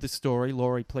 At the end of this story,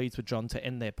 Laurie pleads with John to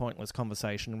end their pointless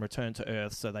conversation and return to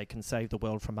Earth so they can save the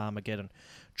world from Armageddon.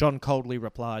 John coldly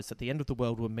replies that the end of the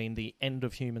world would mean the end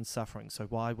of human suffering, so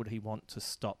why would he want to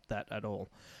stop that at all?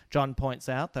 John points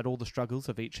out that all the struggles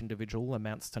of each individual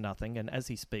amounts to nothing, and as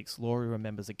he speaks, Laurie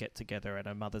remembers a get-together at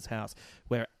her mother's house,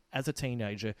 where, as a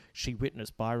teenager, she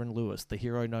witnessed Byron Lewis, the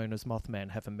hero known as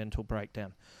Mothman, have a mental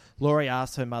breakdown. Laurie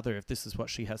asks her mother if this is what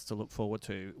she has to look forward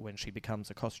to when she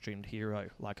becomes a costumed hero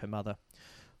like her mother.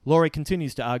 Laurie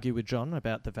continues to argue with John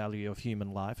about the value of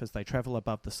human life as they travel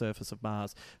above the surface of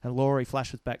Mars, and Laurie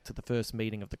flashes back to the first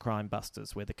meeting of the Crime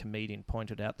Busters, where the comedian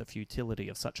pointed out the futility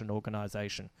of such an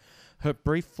organisation. Her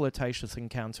brief flirtatious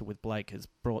encounter with Blake is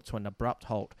brought to an abrupt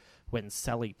halt when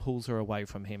Sally pulls her away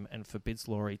from him and forbids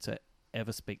Laurie to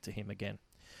ever speak to him again.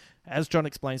 As John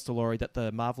explains to Laurie that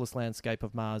the marvellous landscape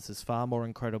of Mars is far more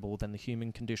incredible than the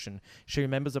human condition, she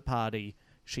remembers a party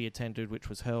she attended which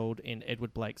was held in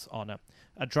Edward Blake's honour.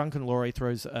 A drunken Laurie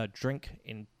throws a drink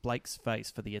in Blake's face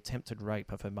for the attempted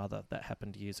rape of her mother that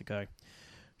happened years ago.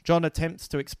 John attempts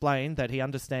to explain that he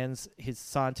understands his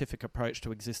scientific approach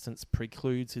to existence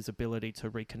precludes his ability to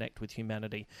reconnect with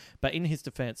humanity, but in his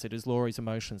defense, it is Laurie's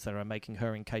emotions that are making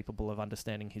her incapable of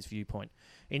understanding his viewpoint.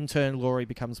 In turn, Laurie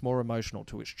becomes more emotional,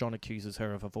 to which John accuses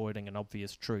her of avoiding an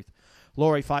obvious truth.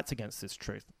 Laurie fights against this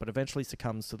truth, but eventually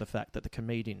succumbs to the fact that the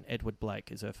comedian Edward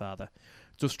Blake is her father.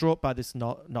 Distraught by this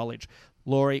knowledge,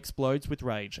 Laurie explodes with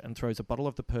rage and throws a bottle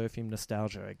of the perfume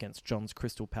Nostalgia against John's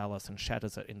crystal palace and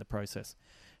shatters it in the process.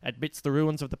 Amidst the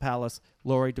ruins of the palace,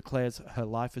 Laurie declares her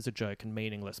life is a joke and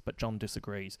meaningless, but John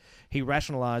disagrees. He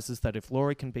rationalizes that if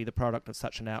Laurie can be the product of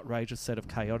such an outrageous set of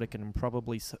chaotic and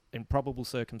improbable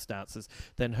circumstances,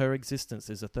 then her existence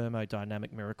is a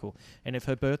thermodynamic miracle, and if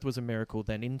her birth was a miracle,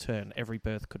 then in turn every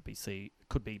birth could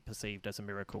be perceived as a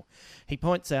miracle. He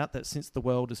points out that since the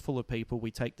world is full of people, we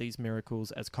take these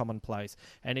miracles as commonplace,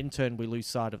 and in turn we lose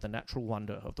sight of the natural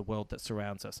wonder of the world that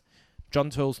surrounds us. John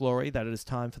tells Laurie that it is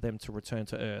time for them to return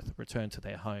to Earth, return to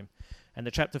their home. And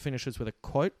the chapter finishes with a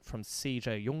quote from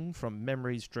C.J. Jung from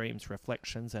Memories, Dreams,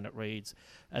 Reflections, and it reads,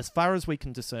 "As far as we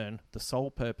can discern, the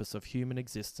sole purpose of human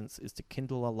existence is to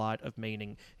kindle a light of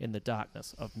meaning in the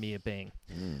darkness of mere being."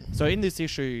 So in this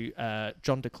issue,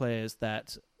 John declares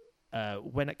that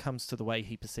when it comes to the way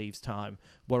he perceives time,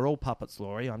 we're all puppets,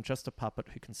 Laurie. I'm just a puppet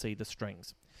who can see the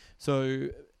strings.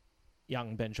 So,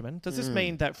 young Benjamin, does this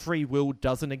mean that free will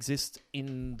doesn't exist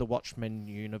in the Watchmen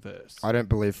universe? I don't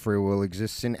believe free will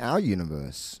exists in our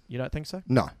universe. You don't think so?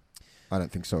 No, I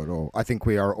don't think so at all. I think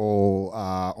we are all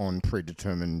on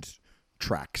predetermined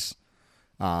tracks,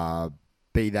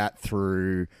 be that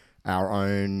through our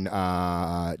own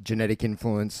genetic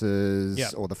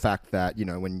influences or the fact that, you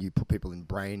know, when you put people in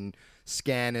brain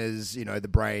scanners, you know, the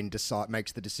brain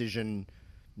makes the decision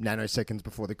nanoseconds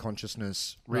before the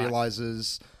consciousness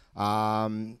realizes.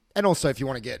 And also, if you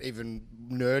want to get even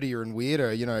nerdier and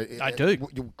weirder, you know, I do.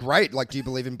 Great. Like, do you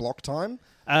believe in block time?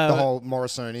 The whole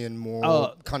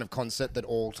Morrisonian kind of concept that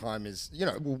all time is, you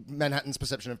know, Manhattan's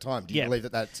perception of time. Do you believe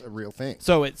that that's a real thing?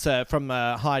 So it's from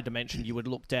a high dimension, you would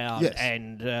look down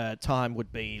and time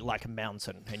would be like a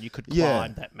mountain and you could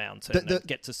climb that mountain and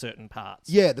get to certain parts.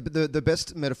 Yeah, the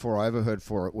best metaphor I ever heard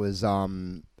for it was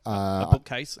a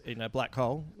bookcase in a black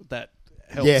hole that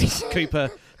helps Cooper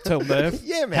tell Murph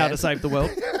how to save the world.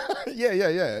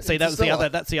 Yeah. See, that's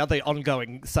the other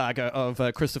ongoing saga of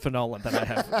Christopher Nolan that I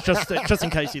have. just in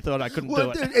case you thought I couldn't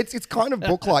do it. It's kind of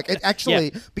book-like. It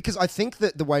actually, because I think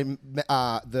that the way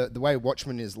the way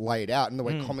Watchmen is laid out and the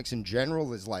way comics in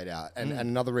general is laid out, and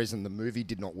another reason the movie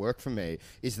did not work for me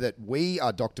is that we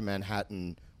are Dr.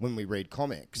 Manhattan when we read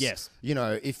comics. Yes. You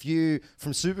know, if you,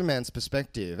 from Superman's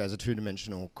perspective as a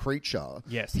two-dimensional creature,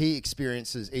 he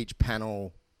experiences each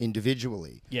panel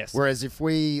individually. Yes. Whereas if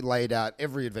we laid out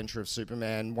every adventure of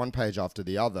Superman one page after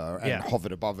the other and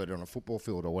hovered above it on a football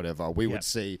field or whatever, we would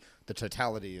see the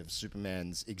totality of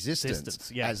Superman's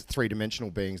existence as three-dimensional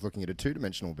beings looking at a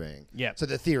two-dimensional being. Yeah. So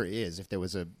the theory is if there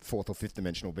was a fourth or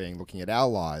fifth-dimensional being looking at our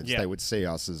lives, they would see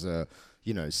us as a,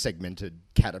 you know, segmented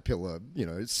caterpillar, you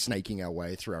know, snaking our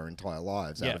way through our entire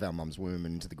lives out of our mum's womb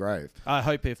and into the grave. I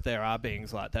hope if there are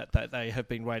beings like that they have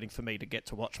been waiting for me to get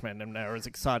to Watchmen and they're as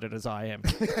excited as I am.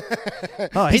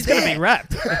 He's going to be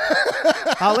wrapped.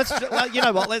 You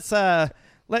know what?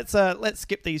 Let's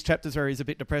skip these chapters where he's a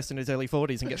bit depressed in his early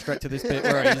 40s and get straight to this bit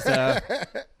where he's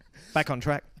back on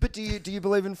track. But do you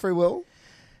believe in free will?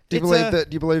 Do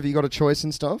you believe you got a choice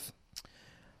and stuff?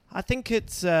 I think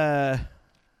it's.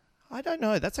 I don't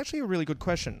know. That's actually a really good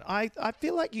question. I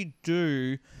feel like you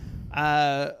do.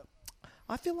 I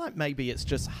feel like maybe it's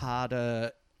just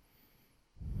harder.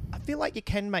 I feel like you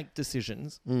can make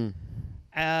decisions.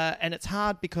 And it's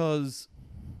hard because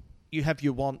you have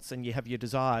your wants and you have your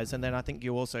desires. And then I think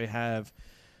you also have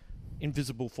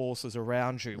invisible forces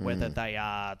around you, whether they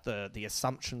are the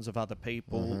assumptions of other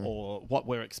people or what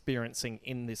we're experiencing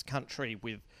in this country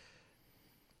with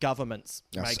governments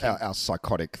our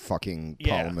psychotic fucking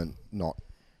parliament not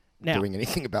doing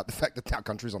anything about the fact that our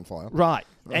country's on fire. Right.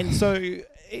 And so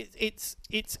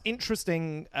it's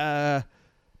interesting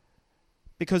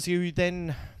because you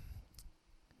then...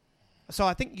 So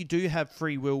I think you do have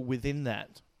free will within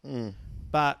that.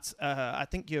 But I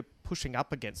think you're pushing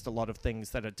up against a lot of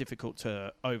things that are difficult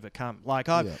to overcome. Like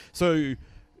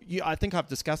I think I've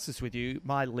discussed this with you.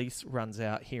 My lease runs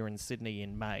out here in Sydney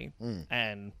in May,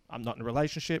 and I'm not in a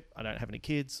relationship. I don't have any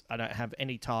kids. I don't have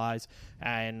any ties,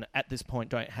 and at this point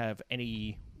don't have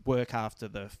any work after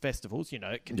the festivals,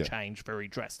 it can change very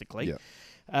drastically. Yeah.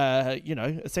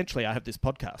 Essentially I have this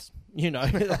podcast,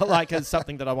 like as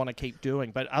something that I want to keep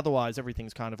doing, but otherwise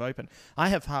everything's kind of open. I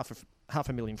have half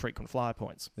a million frequent flyer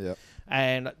points. Yeah.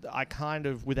 And I kind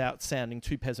of, without sounding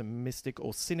too pessimistic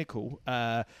or cynical,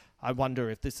 I wonder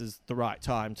if this is the right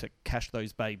time to cash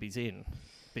those babies in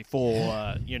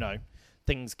before,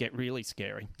 things get really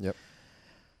scary. Yep.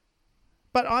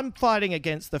 But I'm fighting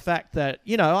against the fact that,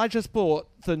 I just bought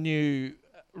the new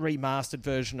remastered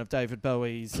version of David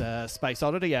Bowie's Space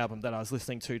Oddity album that I was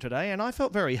listening to today, and I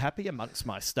felt very happy amongst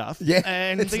my stuff. Yeah,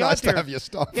 and it's nice to have your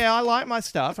stuff. Yeah, I like my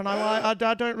stuff, and I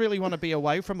don't really want to be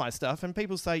away from my stuff, and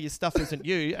people say your stuff isn't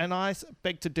you, and I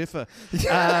beg to differ.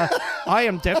 I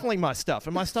am definitely my stuff,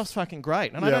 and my stuff's fucking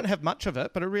great, and I don't have much of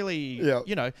it, but it really,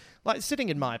 like sitting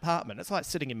in my apartment, it's like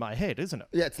sitting in my head, isn't it?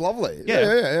 Yeah, it's lovely.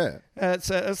 Yeah. It's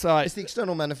like... It's the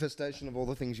external manifestation of all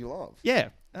the things you love.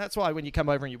 Yeah. That's why when you come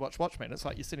over and you watch Watchmen, it's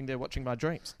like you're sitting there watching my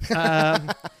dreams.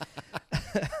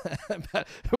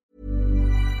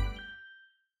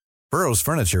 Burrow's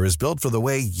furniture is built for the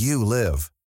way you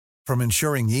live. From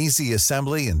ensuring easy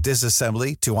assembly and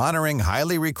disassembly to honoring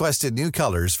highly requested new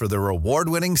colors for their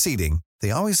award-winning seating,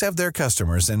 they always have their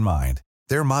customers in mind.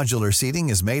 Their modular seating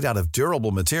is made out of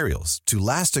durable materials to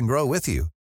last and grow with you.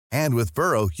 And with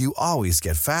Burrow, you always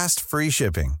get fast, free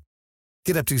shipping.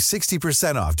 Get up to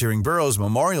 60% off during Burrow's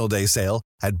Memorial Day sale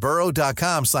at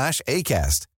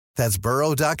burrow.com/ACAST. That's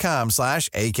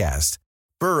burrow.com/ACAST.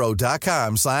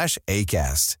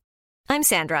 burrow.com/ACAST. I'm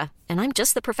Sandra, and I'm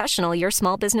just the professional your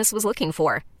small business was looking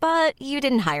for. But you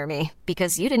didn't hire me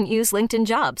because you didn't use LinkedIn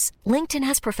Jobs. LinkedIn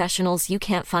has professionals you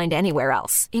can't find anywhere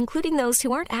else, including those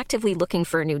who aren't actively looking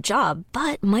for a new job,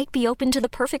 but might be open to the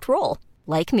perfect role,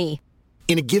 like me.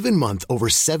 In a given month, over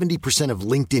 70% of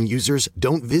LinkedIn users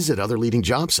don't visit other leading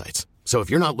job sites. So if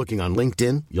you're not looking on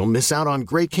LinkedIn, you'll miss out on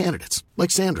great candidates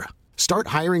like Sandra. Start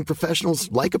hiring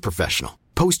professionals like a professional.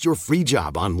 Post your free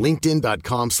job on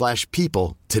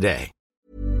linkedin.com/people today.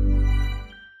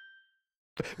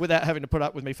 Without having to put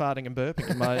up with me farting and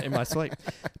burping in my sleep.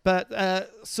 But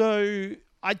so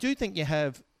I do think you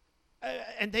have,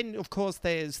 and then of course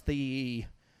there's the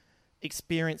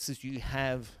experiences you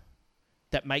have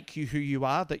that make you who you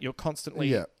are, that you're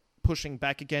constantly pushing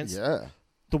back against. Yeah.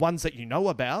 The ones that you know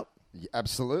about. Yeah,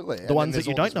 absolutely. The ones that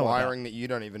you don't know about. Wiring that you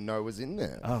don't even know was in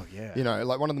there. Oh, yeah.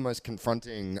 Like one of the most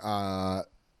confronting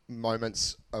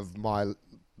moments of my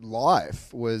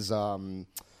life was...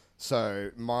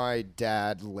 So my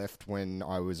dad left when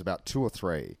I was about 2 or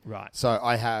 3. Right. So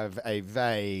I have a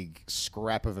vague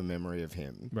scrap of a memory of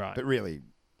him. Right. But really...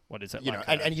 What is it like?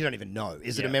 And you don't even know.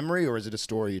 Is it a memory or is it a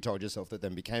story you told yourself that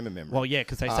then became a memory? Well, yeah,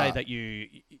 because they say that you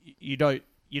don't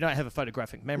have a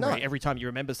photographic memory. No. Every time you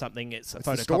remember something, it's a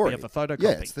photocopy of a photocopy.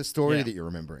 Yeah, it's the story that you're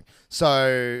remembering.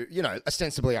 So,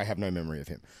 ostensibly I have no memory of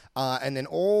him. And then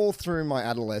all through my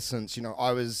adolescence,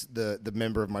 I was the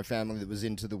member of my family that was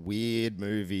into the weird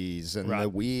movies and the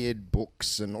weird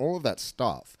books and all of that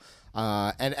stuff.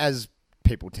 And as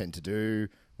people tend to do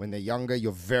when they're younger,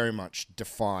 you're very much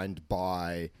defined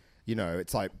by...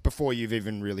 it's like before you've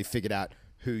even really figured out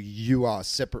who you are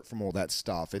separate from all that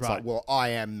stuff. It's like, well, I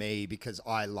am me because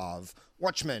I love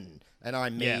Watchmen, and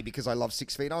I'm me because I love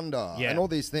 6 Feet Under, and all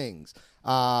these things.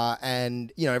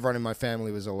 And, everyone in my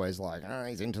family was always like,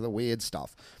 he's into the weird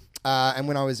stuff. And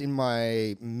when I was in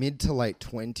my mid to late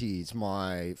 20s,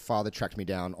 my father tracked me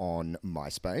down on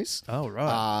MySpace. Oh,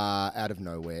 right. Out of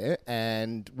nowhere.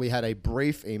 And we had a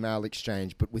brief email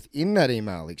exchange. But within that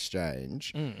email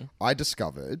exchange, I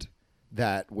discovered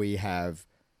that we have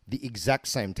the exact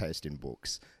same taste in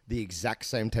books, the exact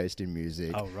same taste in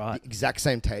music, the exact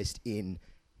same taste in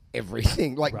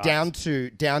everything, down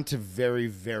to very,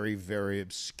 very, very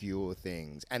obscure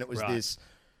things. And it was this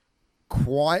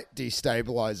quite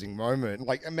destabilizing moment,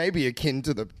 maybe akin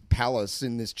to the palace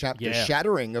in this chapter,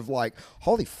 shattering of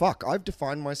holy fuck, I've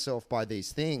defined myself by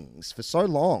these things for so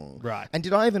long. Right. And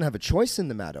did I even have a choice in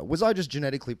the matter? Was I just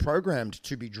genetically programmed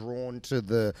to be drawn to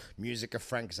the music of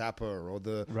Frank Zappa or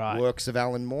the works of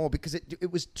Alan Moore? Because it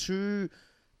was too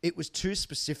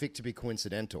specific to be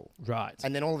coincidental. Right.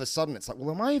 And then all of a sudden it's like,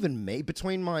 well, am I even me?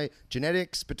 Between my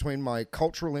genetics, between my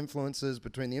cultural influences,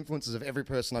 between the influences of every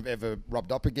person I've ever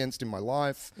rubbed up against in my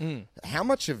life, how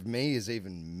much of me is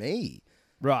even me?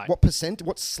 Right. What percent,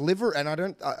 what sliver? And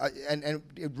and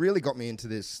it really got me into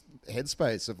this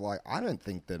headspace of I don't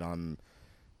think that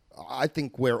I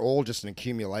think we're all just an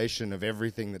accumulation of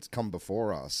everything that's come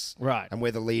before us. Right. And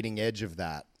we're the leading edge of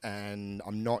that. And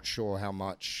I'm not sure how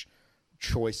much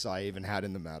choice I even had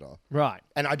in the matter. Right.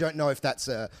 And I don't know if that's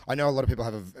I know a lot of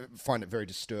people find it very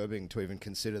disturbing to even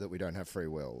consider that we don't have free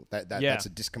will. That's a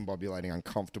discombobulating,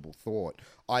 uncomfortable thought.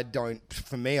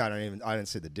 For me, I don't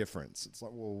see the difference. It's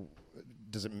like, well,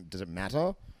 does it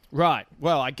matter? Right.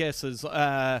 Well, I guess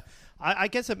I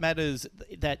guess it matters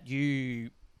that you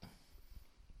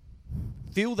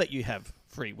feel that you have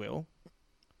free will.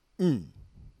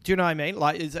 Do you know what I mean?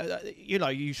 Like,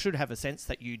 you should have a sense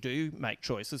that you do make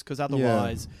choices, because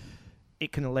otherwise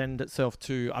it can lend itself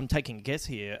to, I'm taking a guess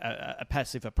here, a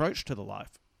passive approach to the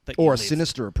life. Or a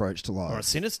sinister approach to life. Or a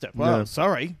sinister. Well,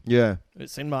 sorry. Yeah.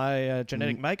 It's in my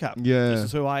genetic makeup. Yeah. This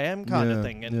is who I am kind of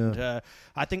thing. And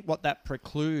I think what that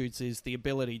precludes is the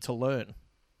ability to learn.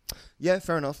 Yeah,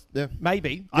 fair enough. Yeah.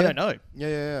 Maybe. I don't know.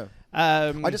 Yeah.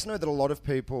 I just know that a lot of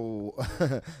people,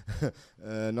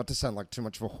 not to sound like too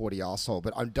much of a haughty arsehole,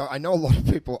 but I know a lot of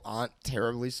people aren't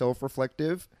terribly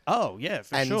self-reflective. Oh, yeah,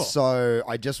 for sure. And so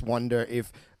I just wonder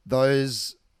if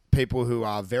those people who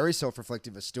are very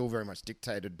self-reflective are still very much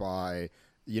dictated by,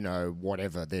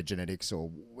 whatever, their genetics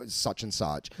or such and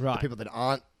such. Right. The people that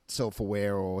aren't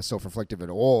self-aware or self-reflective at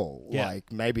all, Yeah. like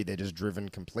maybe they're just driven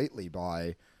completely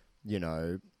by,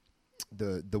 the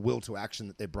will to action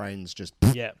that their brains just...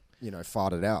 Yeah.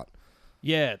 Farted out.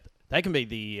 Yeah, they can be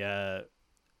the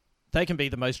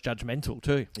most judgmental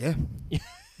too. Yeah.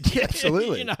 Yeah,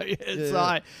 absolutely. It's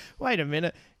like, wait a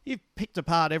minute, you've picked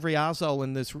apart every arsehole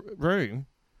in this room,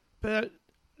 but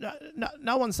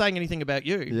no one's saying anything about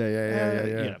you.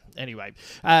 Yeah. Anyway,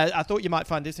 I thought you might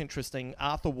find this interesting.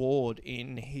 Arthur Ward,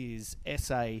 in his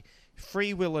essay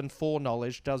Free Will and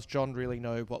Foreknowledge, does John really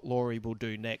know what Laurie will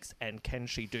do next, and can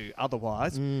she do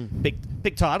otherwise?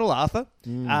 Big title, Arthur.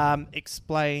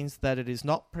 Explains that it is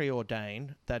not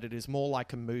preordained, that it is more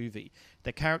like a movie.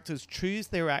 The characters choose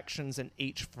their actions in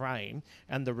each frame,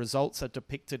 and the results are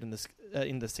depicted in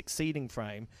the succeeding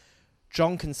frame.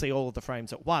 John can see all of the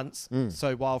frames at once,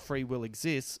 so while free will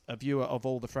exists, a viewer of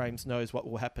all the frames knows what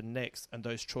will happen next, and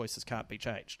those choices can't be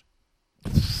changed.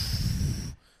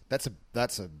 That's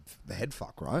a head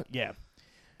fuck, right? Yeah.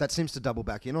 That seems to double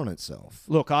back in on itself.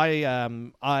 Look,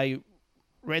 I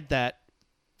read that,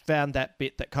 found that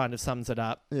bit that kind of sums it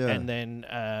up, and then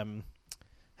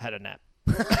had a nap.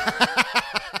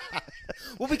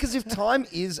 Well, because if time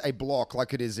is a block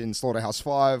like it is in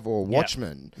Slaughterhouse-5 or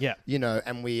Watchmen,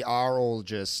 and we are all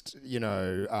just,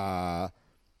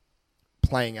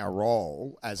 playing our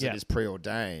role as it is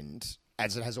preordained,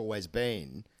 as it has always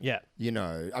been, I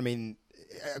mean...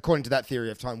 According to that theory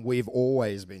of time, we've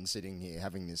always been sitting here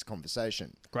having this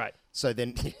conversation. Great. So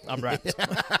then... I'm wrapped.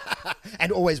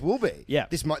 And always will be. Yeah.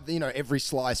 This might, every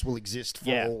slice will exist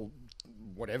for all...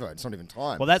 Whatever. It's not even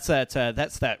time. Well, that's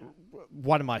that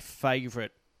one of my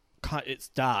favourite... It's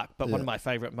dark, but one of my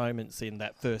favourite moments in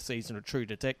that first season of True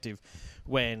Detective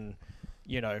when,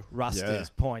 Rust is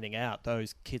pointing out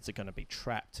those kids are going to be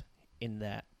trapped in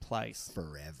that place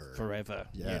forever,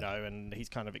 and he's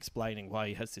kind of explaining why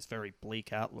he has this very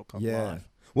bleak outlook on life.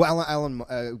 Well, Alan,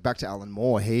 back to Alan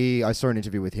Moore. I saw an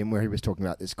interview with him where he was talking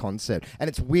about this concept, and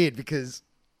it's weird because,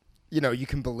 you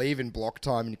can believe in block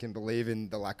time and you can believe in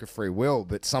the lack of free will,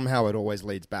 but somehow it always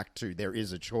leads back to there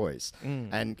is a choice,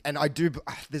 and I do.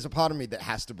 There's a part of me that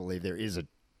has to believe there is a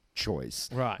choice,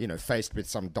 right? Faced with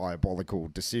some diabolical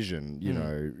decision,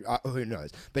 who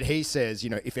knows? But he says,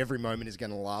 if every moment is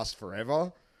going to last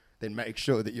forever, then make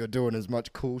sure that you're doing as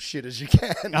much cool shit as you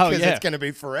can, because it's going to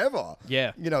be forever.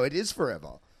 Yeah, it is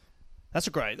forever. That's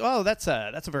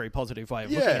a very positive way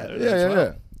of looking at it.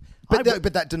 Yeah.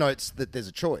 But that denotes that there's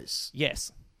a choice.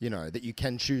 Yes, that you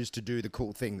can choose to do the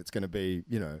cool thing that's going to be,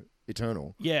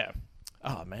 eternal. Yeah.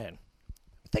 Oh man.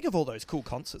 Think of all those cool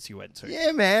concerts you went to.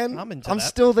 Yeah, man. I'm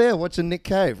still there watching Nick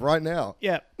Cave right now.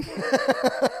 Yeah.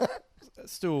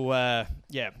 Still,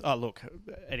 yeah. Oh, look.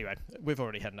 Anyway, we've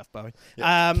already had enough Bowie.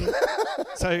 Yeah.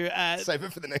 Save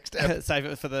it for the next episode. Save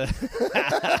it for the...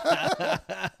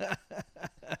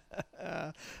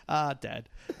 Dad.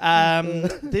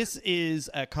 This is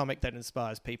a comic that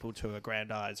inspires people to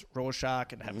aggrandize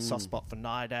Rorschach and have a soft spot for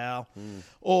Night Owl.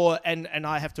 And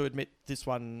I have to admit, this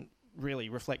one really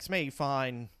reflects me.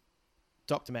 Find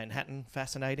Dr. Manhattan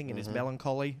fascinating in his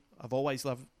melancholy. I've always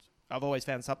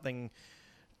found something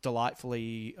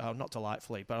not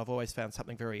delightfully, but I've always found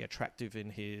something very attractive in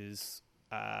his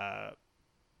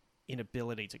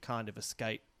inability to kind of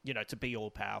escape, to be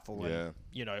all powerful and,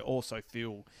 also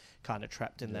feel kind of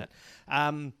trapped in that.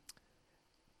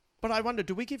 But I wonder,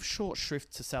 do we give short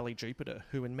shrift to Sally Jupiter,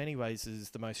 who in many ways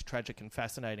is the most tragic and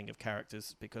fascinating of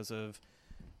characters because of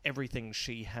everything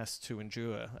she has to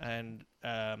endure? And,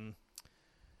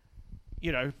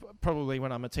 probably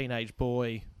when I'm a teenage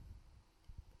boy,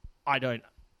 I don't,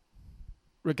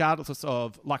 regardless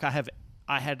of, like,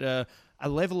 I had a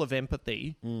level of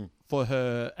empathy for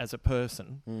her as a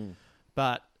person,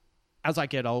 but as I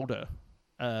get older,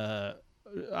 I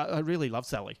really love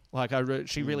Sally. Like,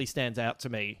 she really stands out to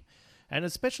me. And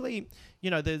especially,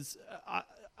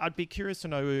 I'd be curious to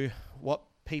know what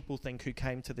people think who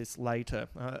came to this later.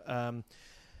 But,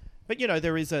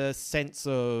 there is a sense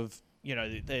of,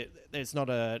 there's not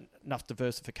enough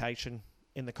diversification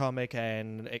in the comic,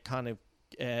 and it kind of,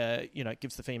 it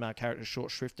gives the female character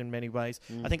short shrift in many ways.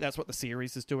 I think that's what the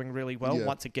series is doing really well. Yeah.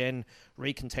 Once again,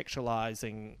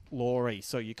 recontextualizing Laurie,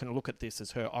 so you can look at this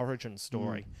as her origin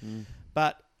story.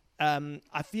 But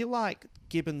I feel like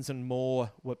Gibbons and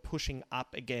Moore were pushing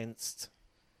up against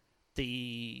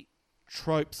the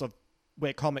tropes of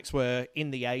where comics were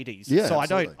in the 80s. Yeah, so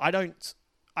absolutely. I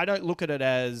don't look at it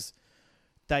as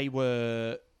they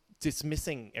were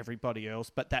dismissing everybody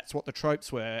else, but that's what the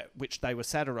tropes were, which they were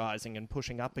satirizing and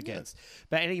pushing up against.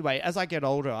 But anyway, as I get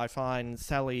older, I find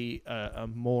Sally a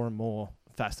more and more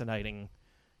fascinating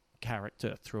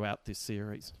character throughout this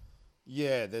series.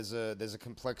 Yeah, there's a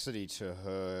complexity to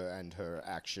her and her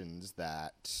actions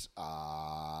that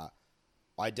I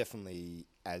definitely,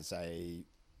 as a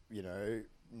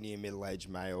near middle-aged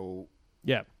male,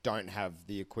 don't have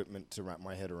the equipment to wrap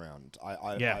my head around.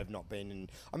 I've not been in...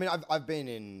 I mean, I've been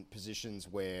in positions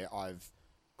where I've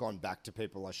gone back to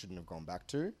people I shouldn't have gone back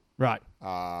to. Right.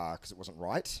 Because it wasn't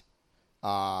right.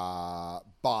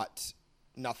 But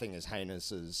nothing as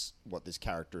heinous as what this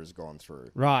character has gone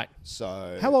through. Right.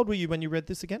 So... How old were you when you read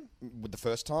this again? The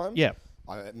first time? Yeah.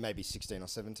 Maybe 16 or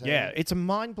 17. Yeah, it's a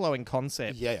mind-blowing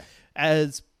concept. Yeah.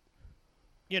 As,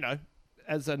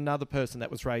 as another person that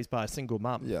was raised by a single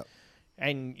mum. Yeah.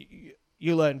 And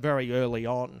you learn very early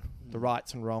on the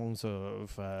rights and wrongs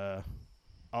of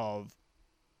how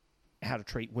to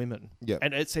treat women. Yeah.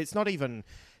 And it's not even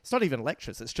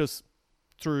lectures. It's just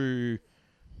through,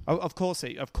 of course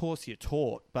you're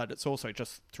taught, but it's also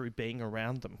just through being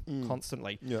around them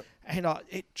constantly. Yeah. And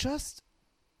it just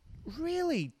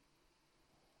really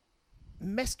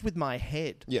messed with my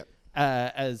head. Yeah.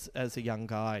 As a young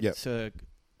guy, Yeah.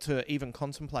 to even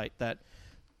contemplate that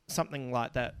something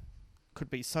like that could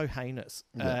be so heinous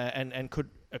and could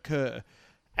occur,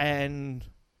 and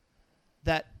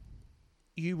that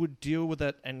you would deal with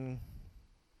it and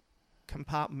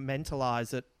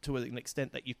compartmentalize it to an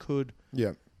extent that you could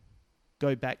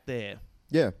go back there.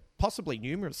 Yeah. Possibly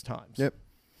numerous times. Yep.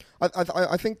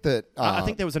 I think that... I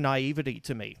think there was a naivety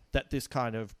to me that this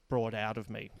kind of brought out of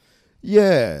me.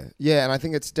 Yeah, and I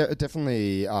think it's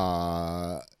definitely,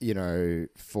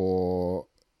 for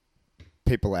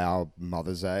people our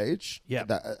mother's age,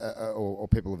 or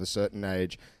people of a certain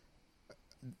age,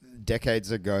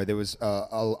 decades ago, there was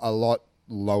a lot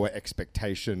lower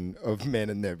expectation of men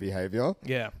and their behaviour.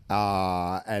 Yeah.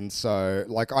 And so,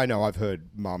 like, I know I've heard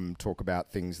mum talk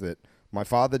about things that my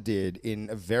father did in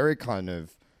a very kind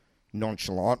of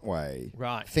nonchalant way.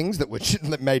 Right. Things that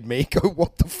that made me go,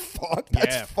 what the fuck?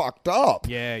 That's fucked up.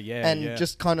 Yeah. And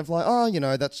just kind of like, oh,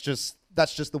 that's just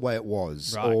the way it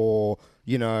was. Right. Or,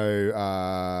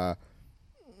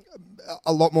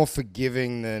 a lot more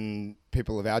forgiving than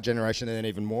people of our generation, and then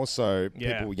even more so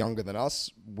people younger than us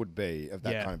would be of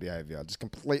that kind of behaviour. Just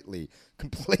completely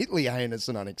heinous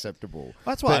and unacceptable.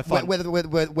 That's why I find...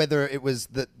 Whether it was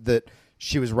that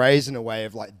she was raised in a way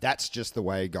of like, that's just the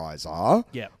way guys are.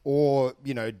 Yeah. Or,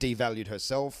 devalued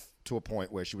herself to a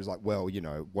point where she was like, well,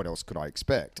 what else could I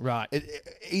expect? Right.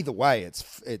 Either way,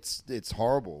 it's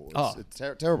horrible. It's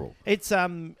terrible. It's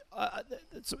one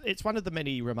of the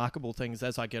many remarkable things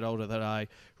as I get older that I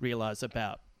realise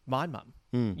about my mum.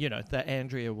 That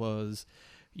Andrea was,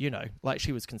 like,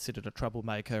 she was considered a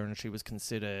troublemaker, and she was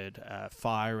considered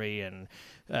fiery and,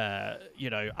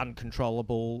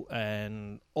 uncontrollable,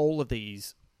 and all of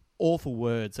these awful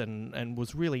words, and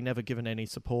was really never given any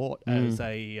support as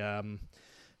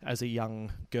a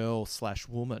young girl /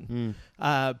 woman.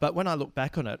 But when I look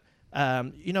back on it,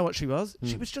 you know what she was?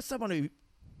 She was just someone who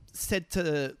said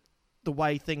to the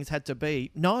way things had to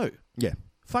be, no. Yeah.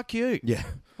 Fuck you. Yeah.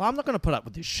 Well, I'm not going to put up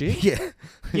with this shit. Yeah.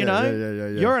 Yeah.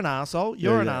 You're an arsehole.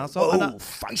 You're an arsehole. Oh,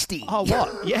 feisty. Oh,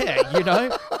 what? Yeah,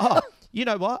 Oh, you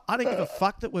know what? I don't give a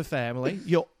fuck that we're family.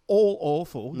 You're all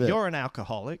awful. Yeah. You're an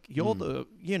alcoholic. You're the,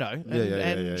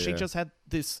 and she just had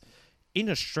this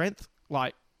inner strength,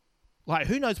 like, Like,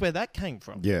 who knows where that came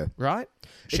from? Yeah. Right?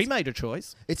 She made a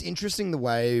choice. It's interesting the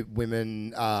way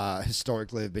women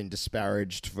historically have been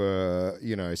disparaged for,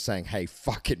 saying, hey,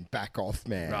 fucking back off,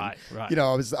 man. Right.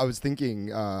 I was thinking,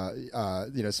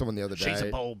 someone the other day. She's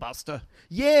a ball buster.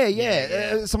 Yeah.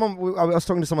 I was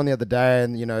talking to someone the other day,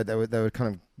 and, they were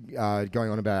kind of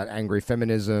going on about angry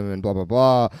feminism and blah, blah,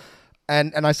 blah.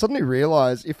 And I suddenly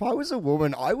realized if I was a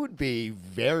woman, I would be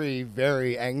very,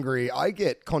 very angry. I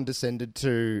get condescended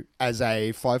to as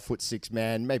a 5'6"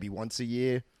 man, maybe once a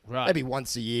year. Right. Maybe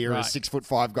once a year, Right. a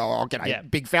 6'5" guy, oh, g'day,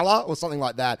 big fella, or something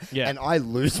like that. Yeah. And I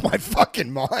lose my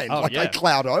fucking mind. I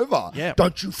cloud over. Yeah.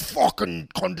 Don't you fucking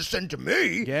condescend to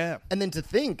me. Yeah. And then to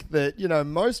think that,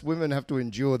 most women have to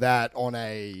endure that on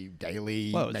a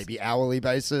daily, maybe hourly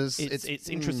basis. It's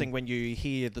interesting when you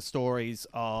hear the stories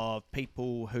of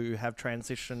people who have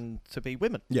transitioned to be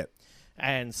women. Yeah.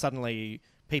 And suddenly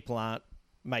people aren't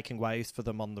making ways for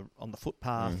them on the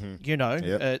footpath. Yep.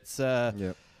 It's...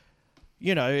 Yep.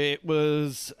 it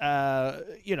was,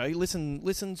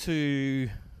 listen to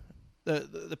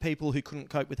the people who couldn't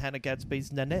cope with Hannah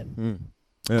Gadsby's Nanette.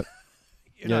 Yep.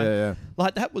 Yeah.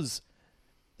 Like, that was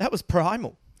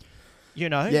primal,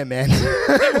 Yeah, man.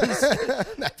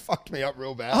 That fucked me up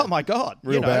real bad. Oh, my God.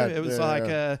 Real bad. It was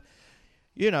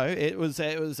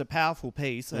it was a powerful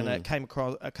piece, and it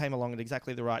came along at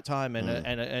exactly the right time,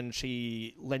 and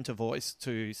she lent a voice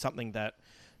to something that,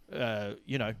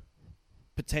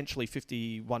 potentially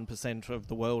 51% of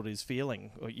the world is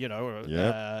feeling,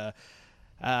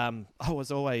 I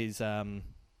was always, did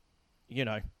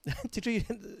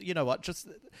you know what, just,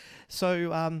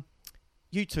 so,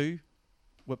 U2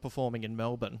 were performing in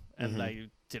Melbourne, and they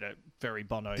did a very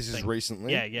Bono This thing. is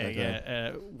recently?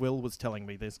 Yeah. Will was telling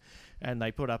me this, and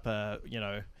they put up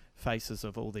faces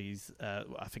of all these,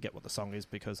 I forget what the song is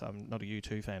because I'm not a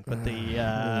U2 fan, but they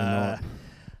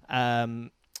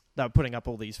were putting up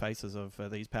all these faces of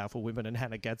these powerful women, and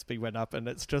Hannah Gadsby went up, and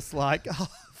it's just like, oh,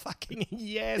 fucking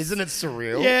yes. Isn't it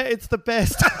surreal? Yeah, it's the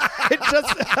best.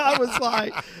 I was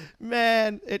like,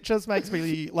 man, it just makes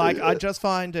me, like, I just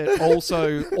find it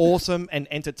also awesome and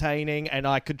entertaining, and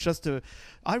I could just,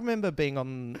 I remember being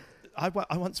on, I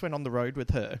once went on the road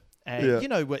with her, and you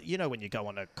know when you go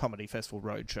on a comedy festival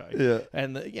roadshow,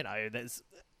 and there's,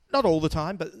 not all the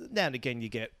time, but now and again you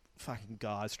get fucking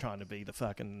guys trying to be the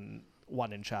fucking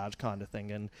one in charge kind of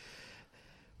thing, and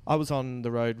I was on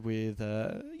the road with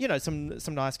some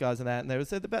nice guys and that, and there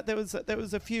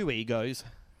was a few egos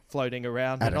floating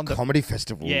around at and a comedy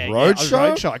festival roadshow.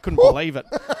 roadshow. I couldn't believe it,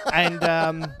 and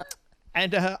I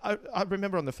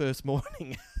remember on the first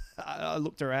morning I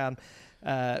looked around.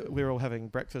 We were all having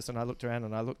breakfast, and I looked around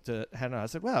and I looked at Hannah. I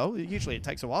said, well, usually it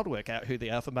takes a while to work out who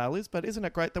the alpha male is, but isn't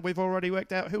it great that we've already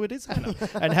worked out who it is, Hannah?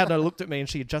 And Hannah looked at me and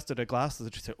she adjusted her glasses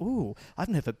and she said, ooh, I've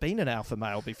never been an alpha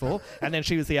male before. And then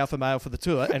she was the alpha male for the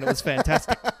tour, and it was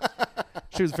fantastic.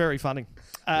 She was very funny.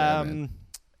 Anyway,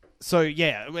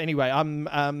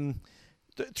 I'm...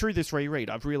 through this reread,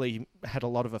 I've really had a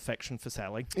lot of affection for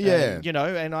Sally. Yeah.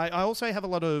 And I also have a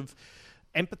lot of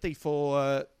empathy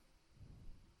for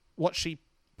what she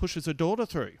pushes her daughter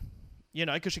through,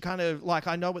 because she kind of, like,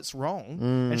 I know it's wrong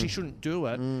and she shouldn't do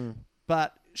it,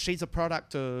 but she's a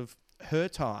product of her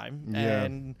time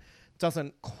and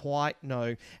doesn't quite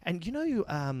know. And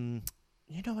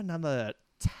another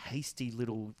tasty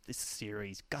little, this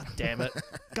series, God damn it,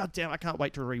 I can't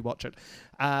wait to rewatch it.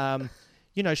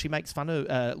 She makes fun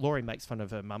of, Laurie makes fun of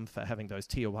her mum for having those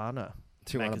Tijuana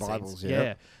magazines. Bibles,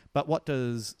 yeah. But what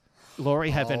does Laurie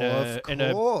have in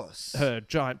her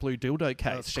giant blue dildo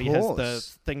case? She has the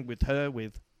thing with her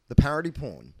with the parody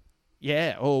porn.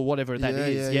 Yeah, or whatever that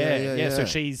is. Yeah. So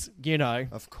she's,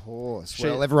 Of course.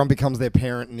 Well, everyone becomes their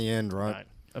parent in the end, right?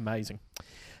 Amazing.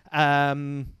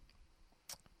 I've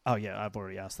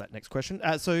already asked that next question.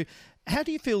 So how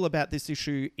do you feel about this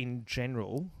issue in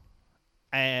general,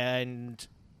 and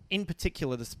in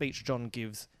particular the speech John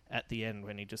gives at the end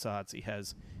when he decides he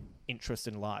has interest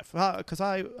in life? Because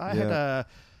I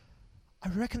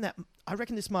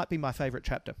reckon this might be my favourite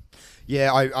chapter.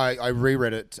 Yeah, I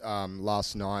reread it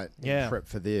last night in prep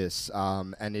for this,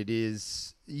 and it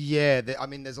is...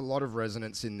 there's a lot of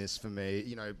resonance in this for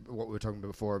me. What we were talking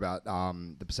about before about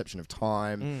the perception of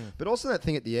time, but also that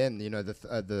thing at the end,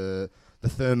 the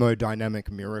thermodynamic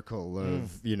miracle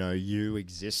of, you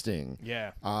existing.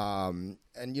 Yeah. And,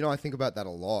 I think about that a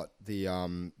lot, the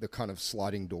kind of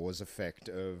sliding doors effect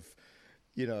of,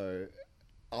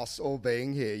 us all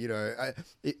being here.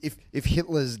 If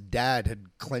Hitler's dad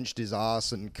had clenched his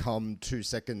ass and come 2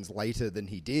 seconds later than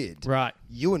he did, right,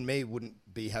 you and me wouldn't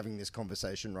be having this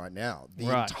conversation right now. The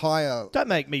Right. entire... Don't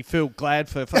make me feel glad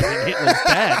for fucking Hitler's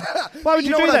dad. Why would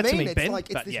you do that to me, it's Ben? Like,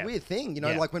 it's But this yeah. weird thing, you know,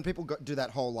 Yeah. like when people do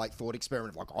that whole like thought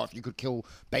experiment of like, oh, if you could kill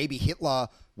baby Hitler,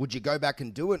 would you go back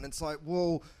and do it? And it's like,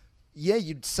 well, yeah,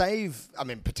 you'd save, I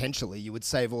mean, potentially you would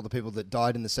save all the people that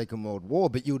died in the Second World War,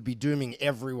 but you would be dooming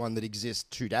everyone that exists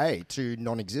today to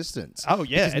non-existence. Oh,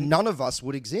 yeah. Because none of us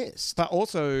would exist. But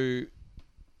also,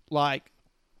 like,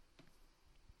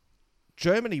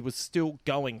 Germany was still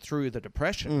going through the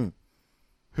Depression.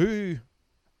 Who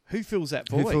fills that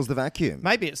void? Who fills the vacuum?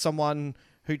 Maybe it's someone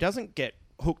who doesn't get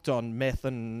hooked on meth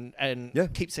and Yeah.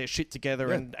 keeps their shit together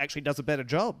Yeah. and actually does a better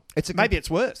job. Maybe it's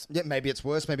worse. Yeah, maybe it's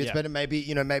worse. Maybe it's Yeah. better. Maybe,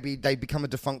 you know, maybe they become a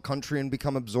defunct country and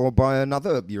become absorbed by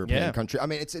another European Yeah. country. I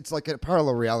mean, it's like a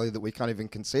parallel reality that we can't even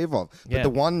conceive of. But Yeah.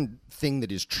 the one thing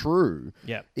that is true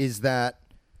Yeah. is that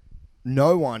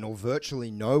no one or virtually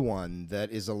no one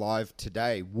that is alive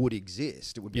today would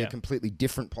exist. It would be Yeah. a completely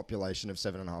different population of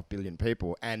 7.5 billion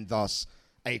people and thus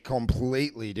a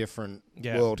completely different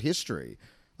Yeah. world history.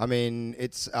 I mean,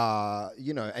 it's,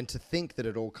 you know, and to think that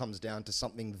it all comes down to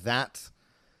something that,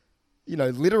 you know,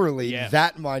 literally Yeah.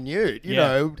 that minute, you Yeah.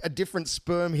 know, a different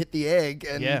sperm hit the egg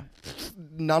and Yeah.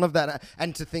 none of that.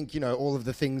 And to think, you know, all of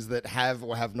the things that have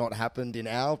or have not happened in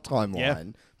our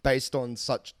timeline based on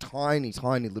such tiny,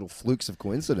 tiny little flukes of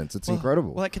coincidence. It's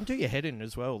incredible. Well, it can do your head in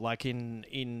as well, like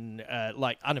in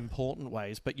like unimportant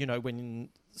ways. But, you know, when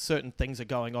certain things are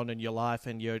going on in your life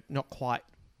and you're not quite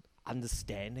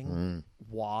understanding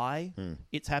why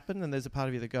it's happened, and there's a part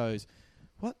of you that goes,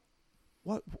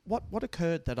 what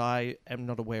occurred that I am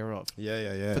not aware of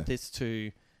Yeah. for this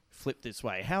to flip this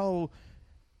way? How,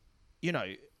 you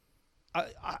know,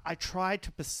 I try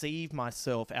to perceive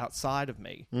myself outside of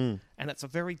me, and it's a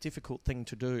very difficult thing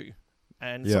to do.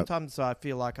 And Yeah. sometimes I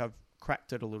feel like I've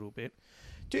cracked it a little bit.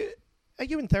 Are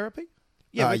you in therapy?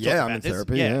 we've talked yeah, I'm about in this.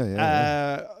 therapy.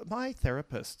 Yeah. My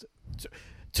therapist,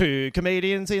 two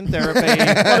comedians in therapy.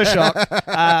 What a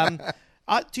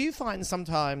shock. Do you find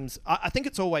sometimes, I think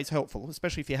it's always helpful,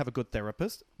 especially if you have a good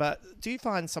therapist, but do you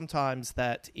find sometimes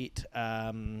that it,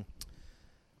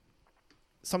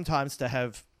 sometimes to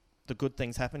have the good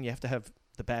things happen, you have to have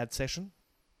the bad session?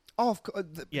 Oh, of course,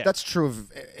 Yeah. that's true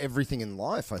of everything in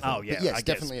life, I think. Oh, yeah, But yes, I guess.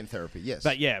 definitely in therapy, yes.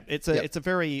 But yeah, it's a Yep. it's a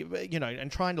very, you know, and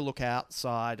trying to look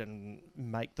outside and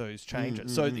make those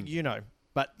changes. So you know,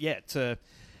 but yeah, to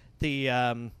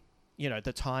the you know,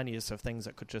 the tiniest of things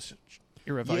that could just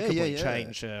irrevocably yeah.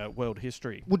 change world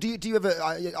history. Well, do you ever?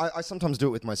 I sometimes do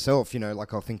it with myself. You know,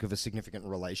 like I'll think of a significant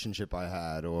relationship I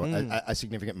had or a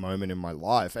significant moment in my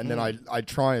life, and then I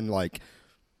try and like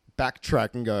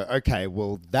backtrack and go, okay,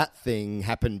 well, that thing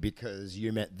happened because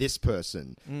you met this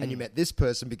person, and you met this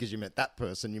person because you met that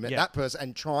person, you met that person,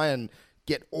 and try and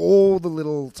get all the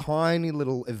little tiny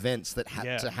little events that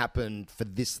had to happen for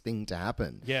this thing to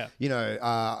happen. Yeah. You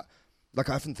know, like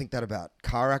I often think that about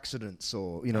car accidents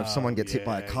or, you know, if someone gets hit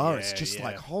by a car, it's just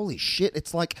like, holy shit.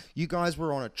 It's like you guys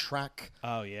were on a track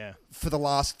for the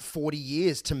last 40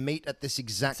 years to meet at this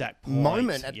exact point,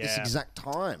 moment at this exact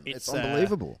time. It's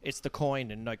unbelievable. It's the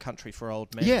coin in No Country for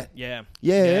Old Men. Yeah.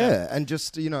 Yeah. And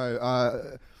just, you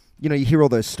know, you hear all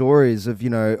those stories of, you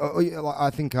know, I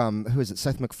think, who is it?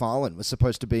 Seth MacFarlane was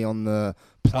supposed to be on the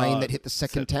plane that hit the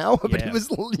second tower, but he was,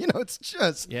 you know, it's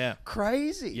just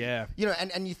crazy. Yeah. You know,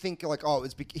 and you think like, oh,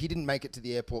 he didn't make it to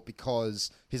the airport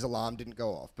because his alarm didn't go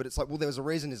off. But it's like, well, there was a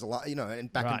reason his alarm, you know,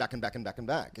 and back and back and back and back and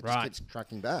back. It just keeps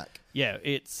tracking back. Yeah,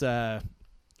 it's... it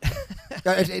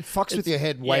fucks with your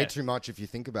head way too much if you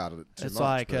think about it too much. It's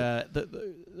like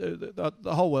the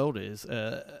whole world is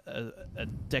a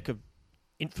deck of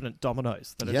infinite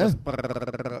dominoes that are just...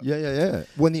 Yeah.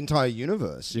 When the entire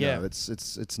universe, you know,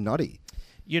 it's nutty.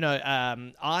 You know,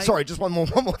 Sorry, just one more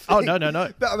thing. Oh, no.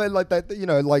 But I mean, like that, you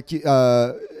know, like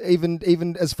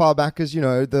even as far back as, you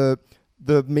know, the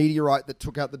meteorite that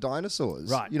took out the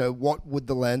dinosaurs. Right. You know, what would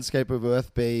the landscape of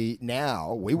Earth be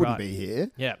now? We wouldn't be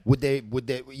here. Yeah. Would there,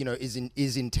 you know,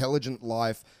 is intelligent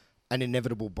life an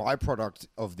inevitable byproduct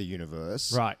of the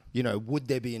universe? Right. You know, would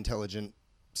there be intelligent,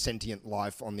 sentient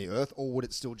life on the Earth, or would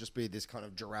it still just be this kind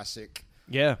of Jurassic,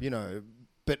 you know,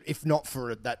 but if not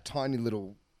for that tiny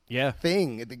little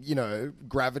thing, you know,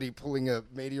 gravity pulling a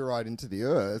meteorite into the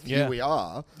Earth, here we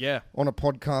are on a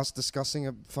podcast discussing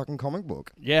a fucking comic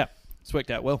book. Yeah, it's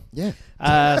worked out well. Yeah.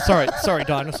 Sorry,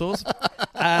 dinosaurs.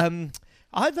 I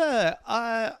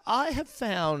have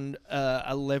found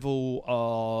a level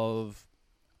of,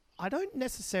 I don't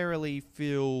necessarily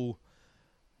feel,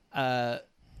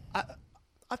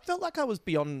 I felt like I was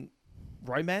beyond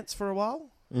romance for a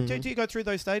while. Do you go through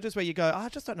those stages where you go, I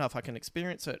just don't know if I can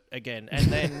experience it again, and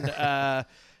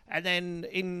then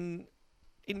in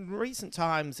in recent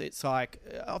times, it's like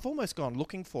I've almost gone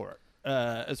looking for it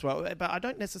as well. But I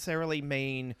don't necessarily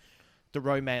mean the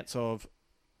romance of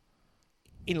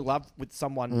in love with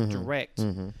someone direct,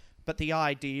 but the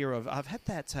idea of I've had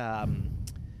that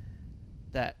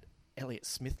that Elliott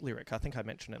Smith lyric. I think I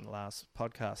mentioned it in the last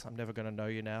podcast. I'm never going to know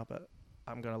you now, but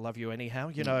I'm going to love you anyhow.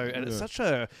 You know, and it's such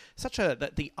a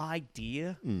the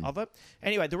idea of it.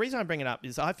 Anyway, the reason I'm bringing it up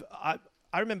is I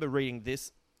remember reading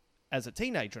this as a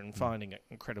teenager and finding it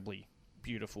incredibly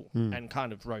beautiful and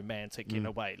kind of romantic in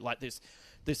a way. Like this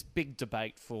big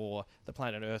debate for the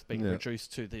planet Earth being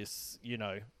reduced to this, you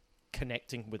know,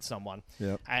 connecting with someone.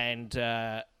 Yep. And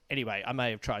anyway, I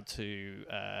may have tried to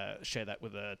share that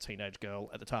with a teenage girl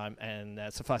at the time, and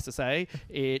suffice to say,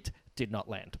 it did not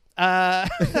land.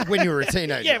 When you were a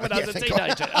teenager? Yeah, when I was a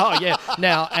teenager. Oh, yeah.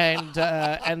 Now, and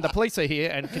the police are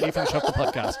here, and can you finish off the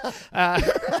podcast?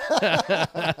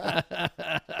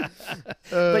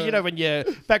 But, you know, when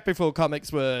back before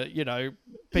comics were, you know,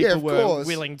 people were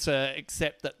willing to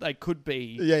accept that they could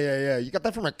be... Yeah. You got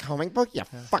that from a comic book, you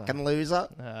fucking loser?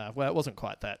 Well, it wasn't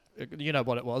quite that. You know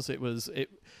what it was?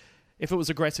 If it was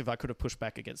aggressive, I could have pushed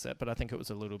back against that, but I think it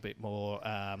was a little bit more,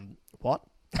 what?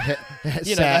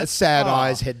 sad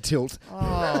eyes, head tilt.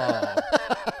 Oh,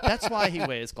 that's why he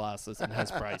wears glasses and has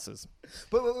braces.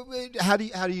 But how do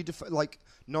you define like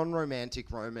non-romantic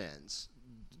romance?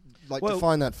 Like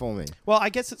define that for me. Well, I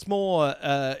guess it's more.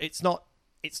 It's not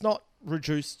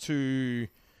reduced to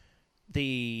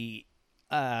the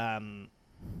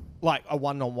like a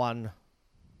one-on-one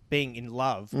being in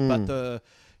love, but the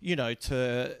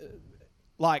to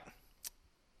like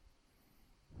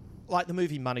the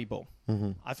movie Moneyball.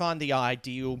 I find the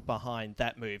ideal behind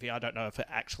that movie, I don't know if it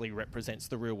actually represents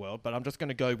the real world, but I'm just going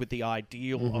to go with the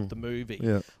ideal of the movie.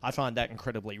 Yeah. I find that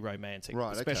incredibly romantic,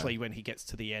 especially when he gets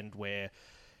to the end where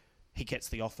he gets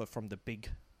the offer from the big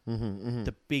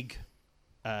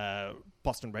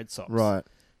Boston Red Sox. Right.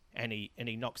 And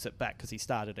he knocks it back because he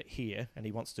started it here and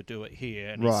he wants to do it here,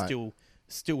 and he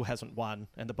still hasn't won,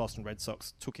 and the Boston Red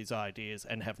Sox took his ideas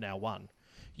and have now won.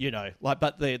 You know,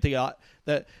 but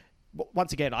the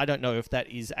once again, I don't know if that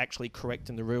is actually correct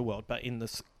in the real world, but in the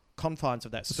confines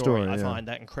of that story, I find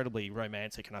that incredibly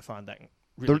romantic, and I find that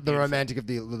really the romantic of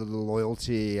the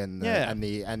loyalty and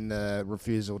the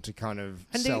refusal to kind of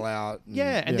sell out.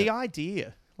 And the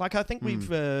idea. Like I think we've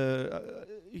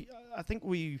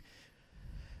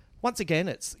once again,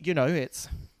 it's it's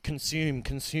consume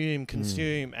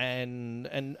and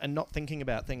not thinking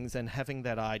about things and having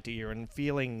that idea and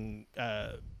feeling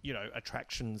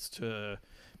attractions to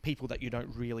people that you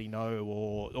don't really know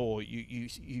or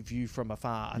you view from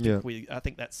afar. I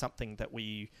think that's something that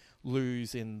we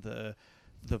lose in the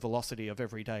velocity of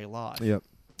everyday life.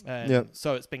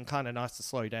 So it's been kind of nice to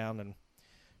slow down and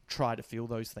try to feel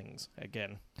those things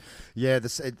again. Yeah, the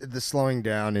slowing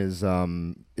down is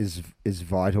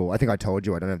vital. I think I told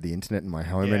you I don't have the internet in my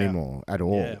home anymore at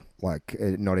all. Yeah. Like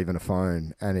not even a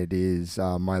phone, and it is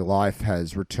my life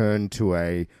has returned to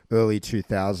a early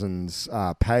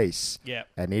 2000s pace. Yeah,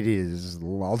 and it is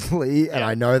lovely. Yeah. And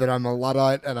I know that I'm a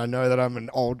Luddite, and I know that I'm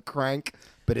an old crank,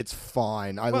 but it's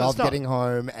fine. I love getting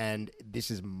home, and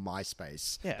this is my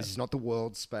space. Yeah. This is not the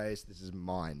world's space. This is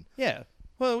mine. Yeah.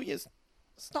 Well, yes.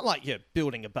 It's not like you're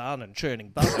building a barn and churning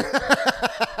butter.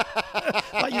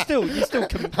 Like you still.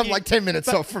 I'm like 10 minutes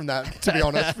off from that, to be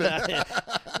honest.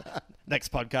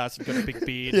 Next podcast, you've got a big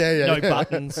beard, no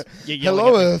buttons.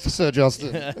 Hello, Earth, Sir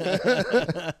Justin.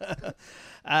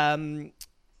 And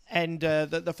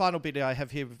the final bit I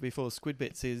have here before Squid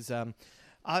Bits is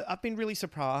I've been really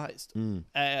surprised.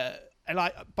 And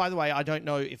by the way, I don't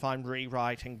know if I'm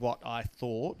rewriting what I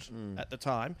thought at the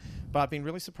time, but I've been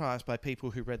really surprised by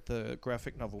people who read the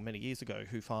graphic novel many years ago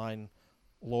who find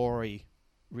Laurie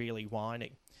really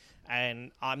whining.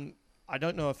 And I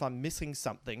don't know if I'm missing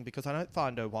something because I don't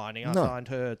find her whining. I find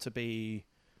her to be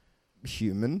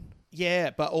human. Yeah,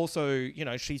 but also,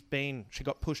 she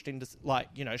got pushed into,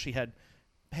 she had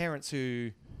parents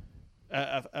who,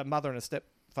 a mother and a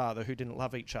stepfather who didn't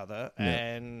love each other,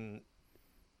 and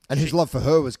whose love for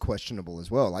her was questionable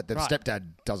as well. Like, the stepdad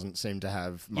doesn't seem to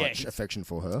have much affection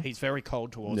for her. He's very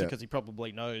cold towards her because he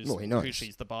probably knows who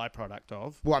she's the byproduct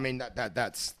of. Well, I mean,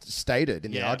 that's stated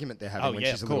in the argument they're having when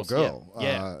she's a little girl.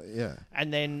 Yeah.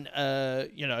 And then,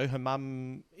 her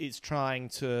mum is trying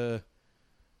to,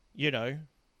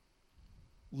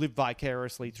 live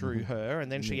vicariously through her,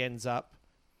 and then she ends up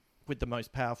with the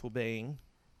most powerful being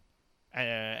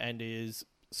and is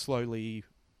slowly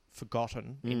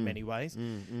forgotten in many ways.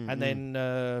 And then,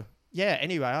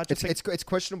 anyway, I just think... It's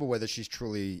questionable whether she's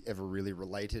truly ever really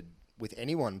related with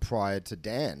anyone prior to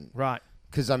Dan. Right.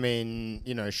 Because, I mean,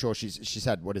 you know, sure, she's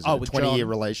had, what is it, Oh, a with 20-year John.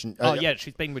 relation. Oh, yeah,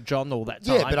 she's been with John all that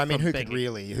time. Yeah, but I mean, from who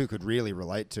being- could really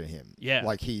relate to him? Yeah.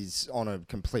 Like, he's on a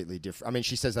completely different... I mean,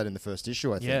 she says that in the first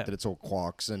issue, I think, Yeah. that it's all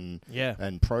quarks and Yeah.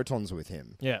 and protons with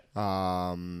him. Yeah.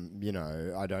 You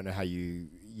know, I don't know how you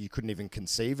couldn't even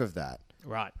conceive of that.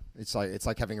 Right. It's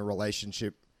like having a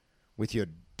relationship with your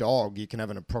dog. You can have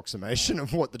an approximation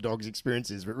of what the dog's experience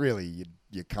is, but really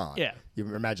you can't. Yeah.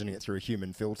 You're imagining it through a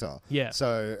human filter. Yeah.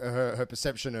 So her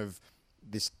perception of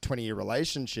this 20-year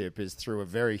relationship is through a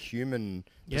very human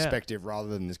perspective rather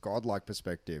than this godlike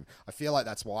perspective. I feel like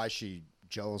that's why she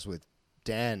gels with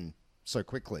Dan so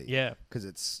quickly. Yeah. Because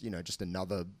it's, you know, just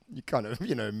another kind of,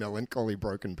 you know, melancholy,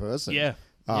 broken person. Yeah.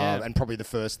 Yeah. And probably the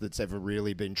first that's ever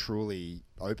really been truly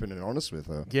open and honest with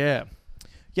her. Yeah.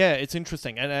 Yeah, it's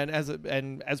interesting, and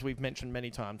as we've mentioned many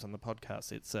times on the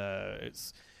podcast,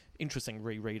 it's interesting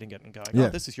rereading it and going, Yeah. oh,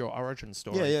 this is your origin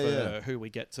story for who we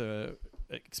get to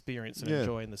experience and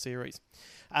enjoy in the series.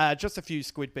 Just a few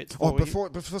squid bits. Before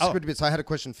squid bits, I had a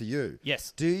question for you.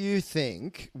 Yes. Do you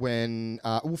think when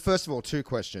well, first of all, two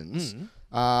questions.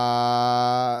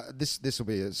 This will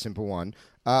be a simple one.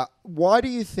 Why do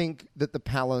you think that the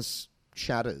palace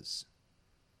shatters?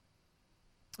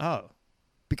 Oh.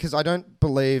 Because I don't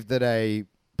believe that a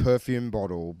perfume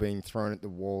bottle being thrown at the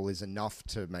wall is enough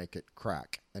to make it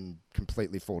crack and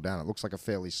completely fall down. It looks like a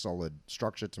fairly solid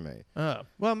structure to me. Oh.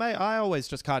 Well, mate, I always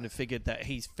just kind of figured that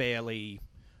he's fairly...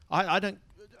 I don't...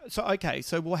 So, okay,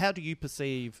 so well, how do you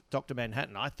perceive Dr.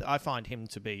 Manhattan? I find him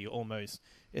to be almost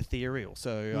ethereal,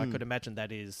 so I could imagine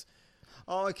that is...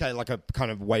 Oh, okay, like a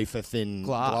kind of wafer-thin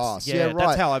glass. Yeah, right.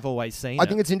 That's how I've always seen it. I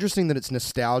think it's interesting that it's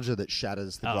nostalgia that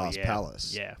shatters the glass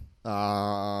palace. Yeah.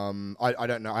 I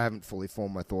don't know. I haven't fully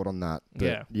formed my thought on that.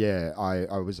 But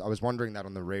I was wondering that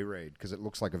on the reread because it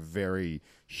looks like a very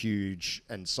huge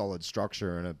and solid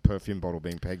structure and a perfume bottle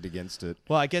being pegged against it.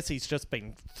 Well, I guess he's just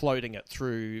been floating it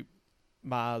through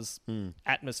Mars'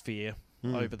 atmosphere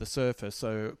over the surface,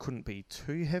 so it couldn't be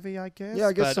too heavy, I guess. Yeah,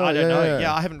 I guess but so. I don't know.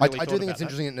 Yeah, I haven't really I thought do think about it's that.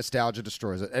 interesting that nostalgia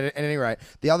destroys it. At any rate,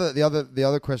 the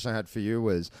other question I had for you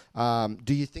was,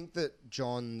 do you think that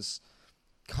John's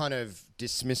kind of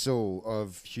dismissal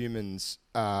of humans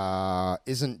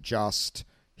isn't just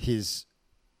his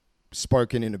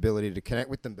spoken inability to connect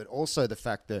with them, but also the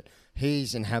fact that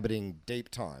he's inhabiting deep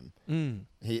time.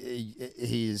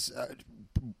 He's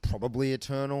probably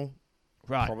eternal,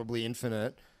 Right. probably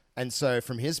infinite, and so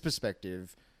from his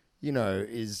perspective, you know,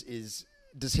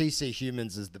 does he see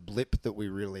humans as the blip that we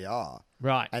really are,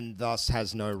 Right. and thus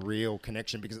has no real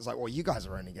connection because it's like, well, you guys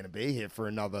are only going to be here for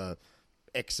another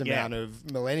X amount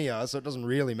of millennia, so it doesn't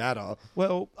really matter.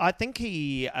 Well, I think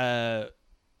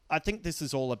I think this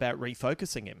is all about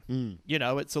refocusing him. You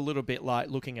know, it's a little bit like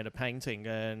looking at a painting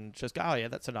and just go, oh, yeah,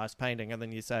 that's a nice painting. And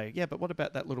then you say, yeah, but what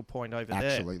about that little point over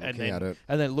Actually there? looking at it.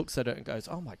 And then looks at it and goes,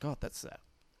 oh, my God, that's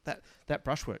that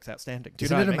brushwork's outstanding. Do you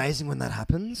Isn't know it what I mean? amazing when that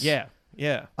happens? Yeah,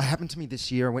 yeah. It happened to me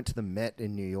this year. I went to the Met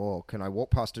in New York and I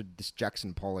walked past this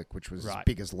Jackson Pollock, which was Right.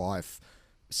 big as life,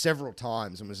 several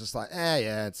times and was just like,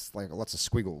 yeah, it's like lots of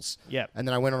squiggles. Yeah. And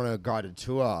then I went on a guided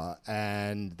tour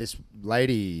and this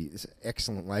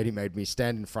excellent lady made me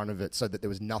stand in front of it so that there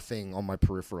was nothing on my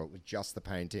peripheral. It was just the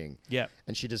painting. Yeah.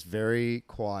 And she just very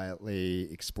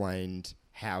quietly explained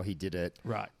how he did it.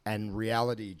 Right. And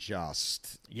reality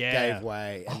just Yeah. gave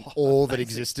way. And all that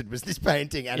existed was this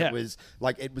painting. And Yeah.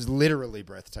 it was literally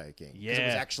breathtaking. 'Cause it was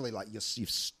Yeah. actually like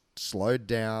you've slowed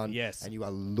down. Yes. And you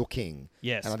are looking.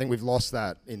 Yes. And I think we've lost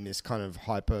that in this kind of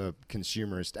hyper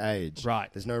consumerist age. Right.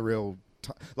 There's no real...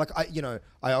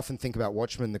 I often think about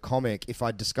Watchmen, the comic. If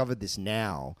I discovered this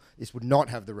now, this would not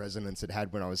have the resonance it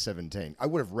had when I was 17. I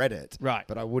would have read it, Right.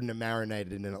 but I wouldn't have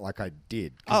marinated in it like I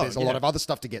did. Oh, Because there's a lot of other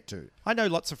stuff to get to. I know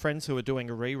lots of friends who are doing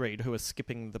a reread who are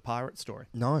skipping the pirate story.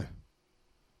 No.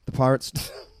 The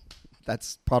pirates,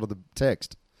 that's part of the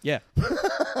text. Yeah.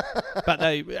 But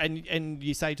they, and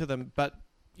you say to them, but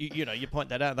you point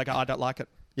that out, and they go, I don't like it.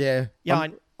 Yeah. Yeah,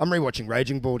 I'm rewatching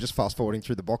Raging Bull, just fast forwarding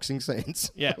through the boxing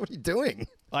scenes. Yeah. What are you doing?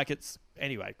 Like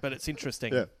anyway, but it's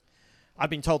interesting. Yeah.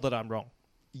 I've been told that I'm wrong.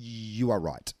 You are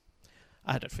right.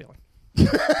 I had a feeling.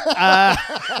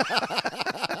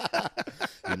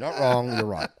 You're not wrong, you're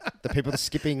right. The people that are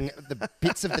skipping the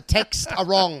bits of the text are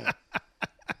wrong.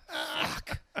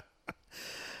 Fuck.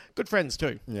 Good friends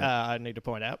too. Yeah. I need to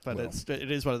point out, but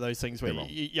it is one of those things where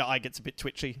I get a bit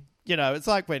twitchy It's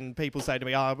like when people say to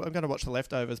me, I'm going to watch The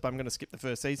Leftovers, but I'm going to skip the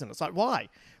first season. It's like, why?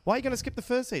 Why are you going to skip the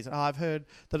first season? I've heard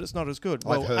that it's not as good.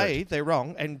 Well, A, they're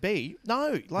wrong, and B,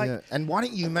 no. And why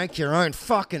don't you make your own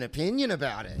fucking opinion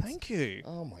about it? Thank you.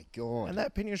 Oh, my God. And that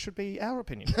opinion should be our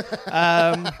opinion.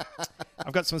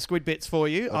 I've got some squid bits for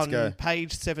you. Let's go.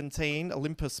 Page 17,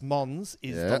 Olympus Mons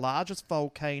is the largest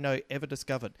volcano ever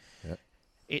discovered. Yep.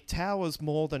 It towers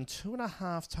more than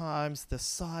 2.5 times the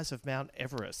size of Mount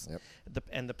Everest. Yep.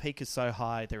 And the peak is so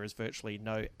high, there is virtually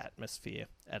no atmosphere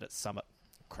at its summit.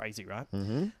 Crazy, right?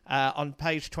 Mm-hmm. On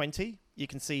page 20, you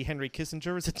can see Henry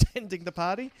Kissinger is attending the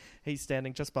party. He's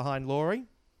standing just behind Laurie.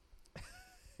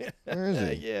 Where is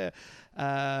he? Yeah.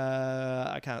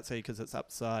 I can't see because it's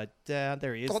upside down.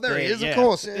 There he is. Oh, there he is, of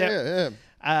course. Yeah.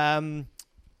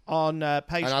 On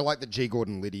page... And I like that G.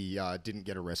 Gordon Liddy didn't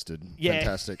get arrested. Yeah.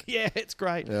 Fantastic. Yeah, it's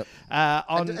great. Yep.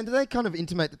 And do they kind of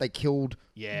intimate that they killed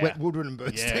Woodward and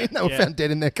Bernstein? They were found dead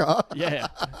in their car? Yeah.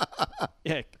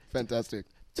 Yeah. Fantastic.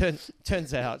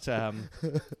 Turns out...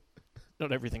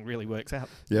 not everything really works out.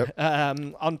 Yep.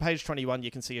 On page 21,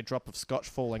 you can see a drop of scotch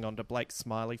falling onto Blake's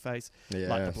smiley face,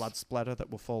 like the blood splatter that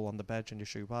will fall on the badge in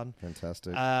issue 1.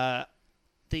 Fantastic.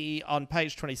 On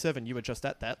page 27, you were just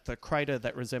at that. The crater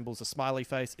that resembles a smiley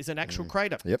face is an actual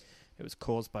crater. Yep. It was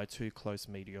caused by 2 close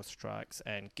meteor strikes,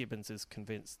 and Gibbons is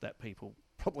convinced that people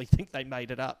probably think they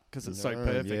made it up because it's so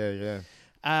perfect.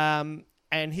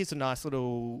 And here's a nice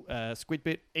little squid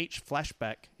bit. Each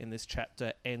flashback in this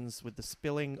chapter ends with the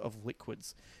spilling of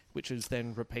liquids, which is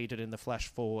then repeated in the flash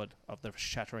forward of the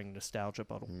shattering nostalgia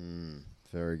bottle.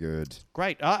 Very good.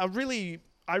 Great. I really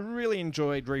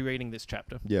enjoyed rereading this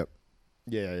chapter. Yep.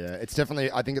 Yeah. It's definitely,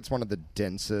 I think it's one of the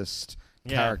densest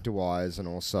character-wise, and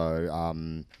also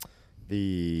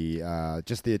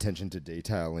just the attention to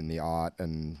detail in the art,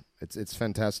 and it's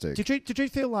fantastic. Did you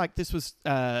feel like this was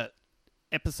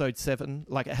episode 7?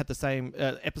 Like it had the same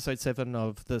episode 7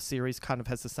 of the series kind of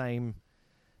has the same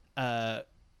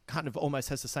kind of almost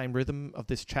has the same rhythm of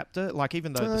this chapter. Like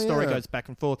even though the story goes back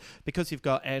and forth, because you've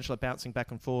got Angela bouncing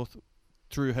back and forth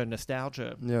through her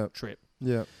nostalgia trip.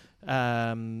 Yeah.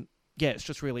 It's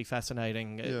just really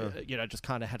fascinating. Just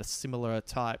kind of had a similar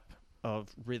type of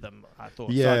rhythm, I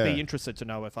thought. So I'd be interested to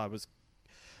know if I was...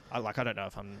 I don't know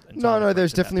if I'm... No,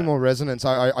 there's definitely more resonance.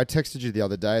 I texted you the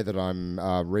other day that I'm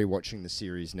rewatching the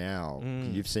series now.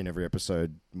 You've seen every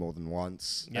episode more than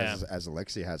once, as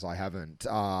Alexi has. I haven't.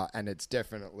 And it's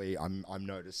definitely... I'm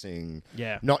noticing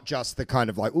not just the kind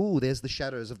of like, ooh, there's the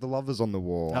shadows of the lovers on the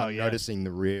wall. I'm noticing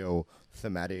the real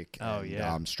thematic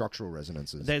and structural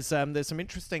resonances. There's some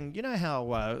interesting... You know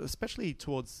how, especially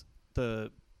towards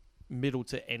the middle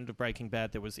to end of Breaking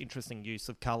Bad, there was interesting use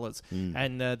of colours,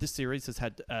 and this series has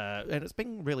had and it's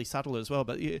been really subtle as well,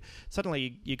 but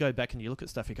suddenly you go back and you look at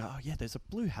stuff, you go, oh yeah, there's a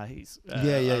blue haze around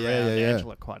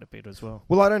Angela quite a bit as well.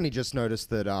 Well, I'd only just noticed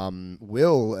that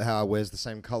Will wears the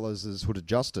same colours as Hooded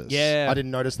Justice. I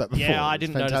didn't notice that before. I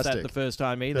didn't notice that the first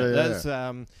time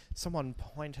either. Someone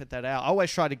pointed that out. I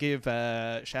always try to give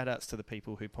shout outs to the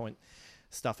people who point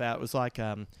stuff out. It was like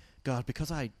God, because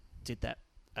I did that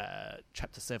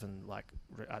chapter 7,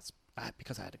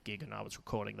 because I had a gig and I was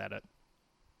recording that at,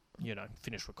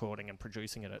 finished recording and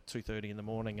producing it at 2:30 in the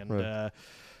morning, and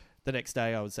the next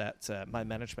day I was at my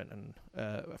management, and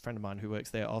a friend of mine who works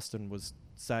there, Austin, was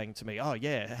saying to me, oh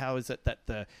yeah, how is it that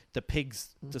the pigs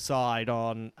decide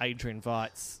on Adrian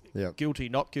Veidt's guilty,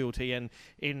 not guilty, and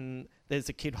there's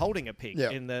a kid holding a pig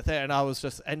in the thing, and I was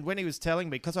just, and when he was telling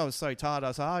me, because I was so tired, I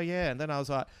was like, oh yeah, and then I was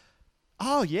like,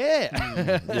 oh,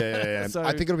 yeah. So, I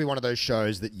think it'll be one of those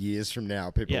shows that years from now,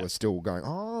 people are still going,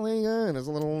 oh, there you go. And there's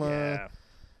a little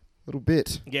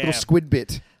bit. Little squid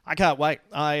bit. I can't wait.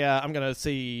 I'm going to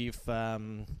see if,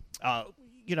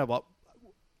 you know what?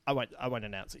 I won't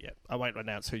announce it yet. I won't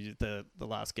announce who the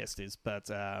last guest is, but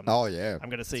I'm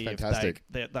going to see if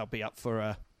they'll be up for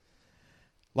a...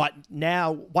 Like,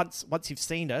 now, once you've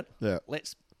seen it,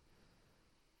 let's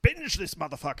binge this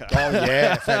motherfucker. Oh,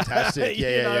 yeah. Fantastic.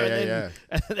 Yeah.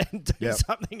 And then do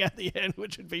something at the end,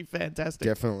 which would be fantastic.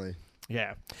 Definitely.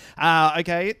 Yeah.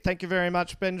 Okay. Thank you very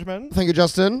much, Benjamin. Thank you,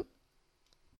 Justin.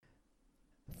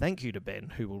 Thank you to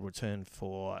Ben, who will return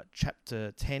for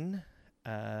Chapter 10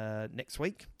 next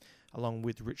week, along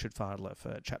with Richard Fadler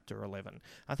for Chapter 11.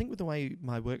 I think with the way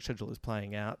my work schedule is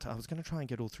playing out, I was going to try and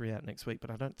get all 3 out next week, but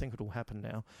I don't think it will happen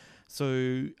now.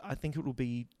 So I think it will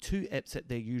be 2 eps at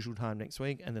their usual time next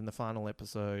week, and then the final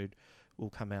episode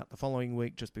will come out the following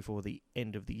week, just before the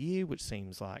end of the year, which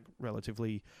seems like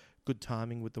relatively good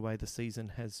timing with the way the season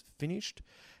has finished.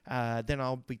 Then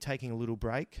I'll be taking a little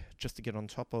break just to get on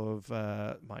top of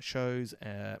my shows,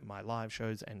 my live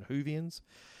shows and Whovians.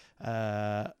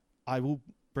 I will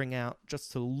bring out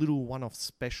just a little one-off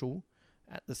special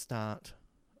at the start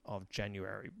of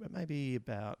January, but maybe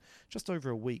about just over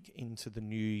a week into the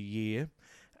new year.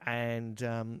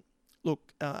 And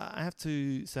look, I have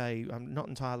to say I'm not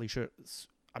entirely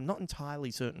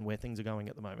certain where things are going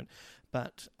at the moment,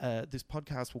 but this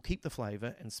podcast will keep the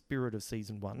flavour and spirit of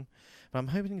season 1, but I'm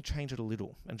hoping to change it a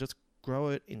little and just grow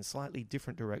it in slightly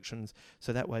different directions,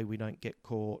 so that way we don't get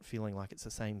caught feeling like it's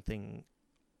the same thing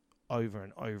over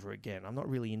and over again. I'm not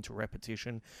really into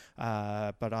repetition,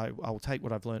 but I'll take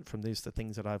what I've learned from this, the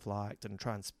things that I've liked, and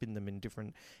try and spin them in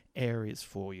different areas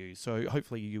for you. So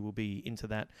hopefully you will be into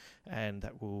that, and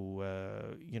that will,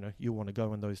 you'll want to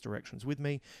go in those directions with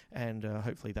me, and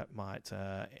hopefully that might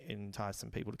entice some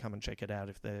people to come and check it out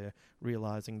if they're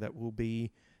realizing that we'll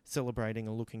be celebrating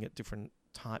and looking at different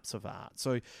types of art.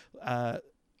 So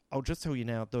I'll just tell you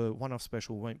now, the one-off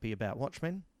special won't be about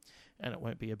Watchmen, and it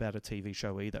won't be about a TV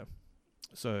show either.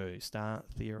 So start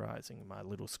theorizing, my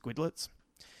little squidlets.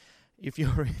 If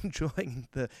you're enjoying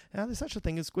there's such a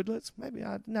thing as squidlets? Maybe,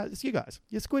 no, it's you guys.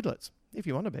 You're squidlets, if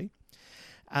you want to be.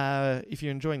 If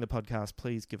you're enjoying the podcast,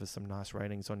 please give us some nice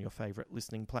ratings on your favourite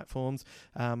listening platforms.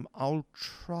 I'll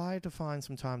try to find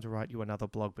some time to write you another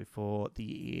blog before the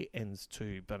year ends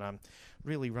too, but I'm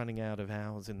really running out of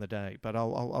hours in the day. But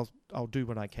I'll do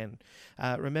what I can.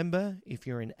 Remember, if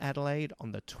you're in Adelaide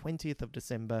on the 20th of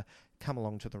December, come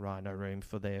along to the Rhino Room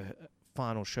for their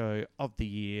final show of the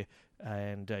year,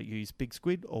 and use Big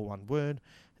Squid, all one word,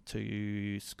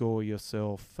 to score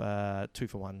yourself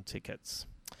 2-for-1 tickets.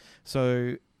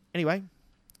 So anyway,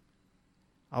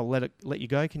 I'll let you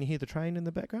go. Can you hear the train in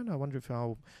the background? I wonder if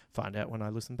I'll find out when I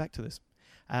listen back to this.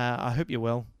 I hope you're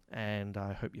well, and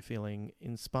I hope you're feeling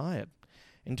inspired.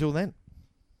 Until then.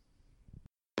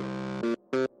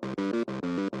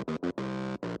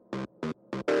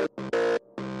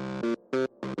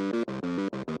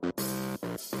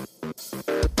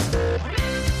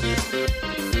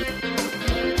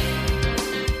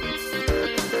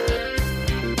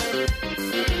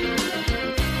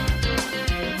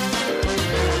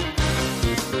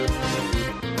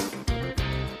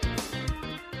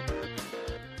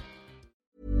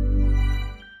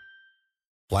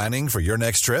 Planning for your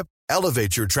next trip?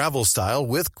 Elevate your travel style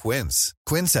with Quince.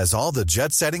 Quince has all the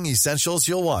jet-setting essentials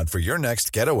you'll want for your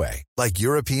next getaway, like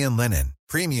European linen,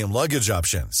 premium luggage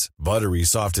options, buttery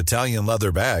soft Italian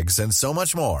leather bags, and so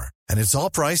much more. And it's all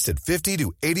priced at 50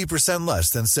 to 80% less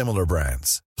than similar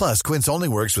brands. Plus, Quince only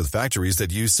works with factories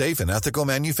that use safe and ethical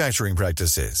manufacturing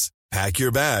practices. Pack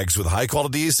your bags with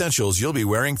high-quality essentials you'll be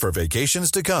wearing for vacations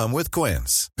to come with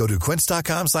Quince. Go to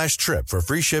quince.com/trip for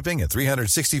free shipping and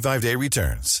 365-day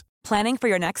returns. Planning for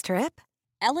your next trip?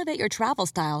 Elevate your travel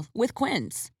style with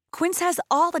Quince. Quince has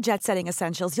all the jet-setting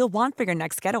essentials you'll want for your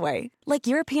next getaway, like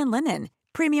European linen,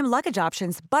 premium luggage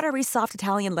options, buttery soft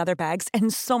Italian leather bags,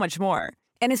 and so much more.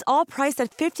 And is all priced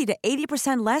at 50 to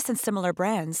 80% less than similar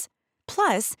brands.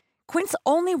 Plus, Quince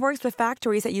only works with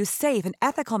factories that use safe and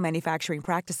ethical manufacturing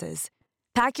practices.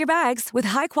 Pack your bags with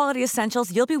high-quality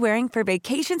essentials you'll be wearing for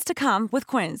vacations to come with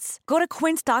Quince. Go to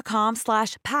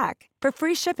quince.com/pack for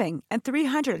free shipping and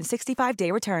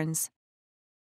 365-day returns.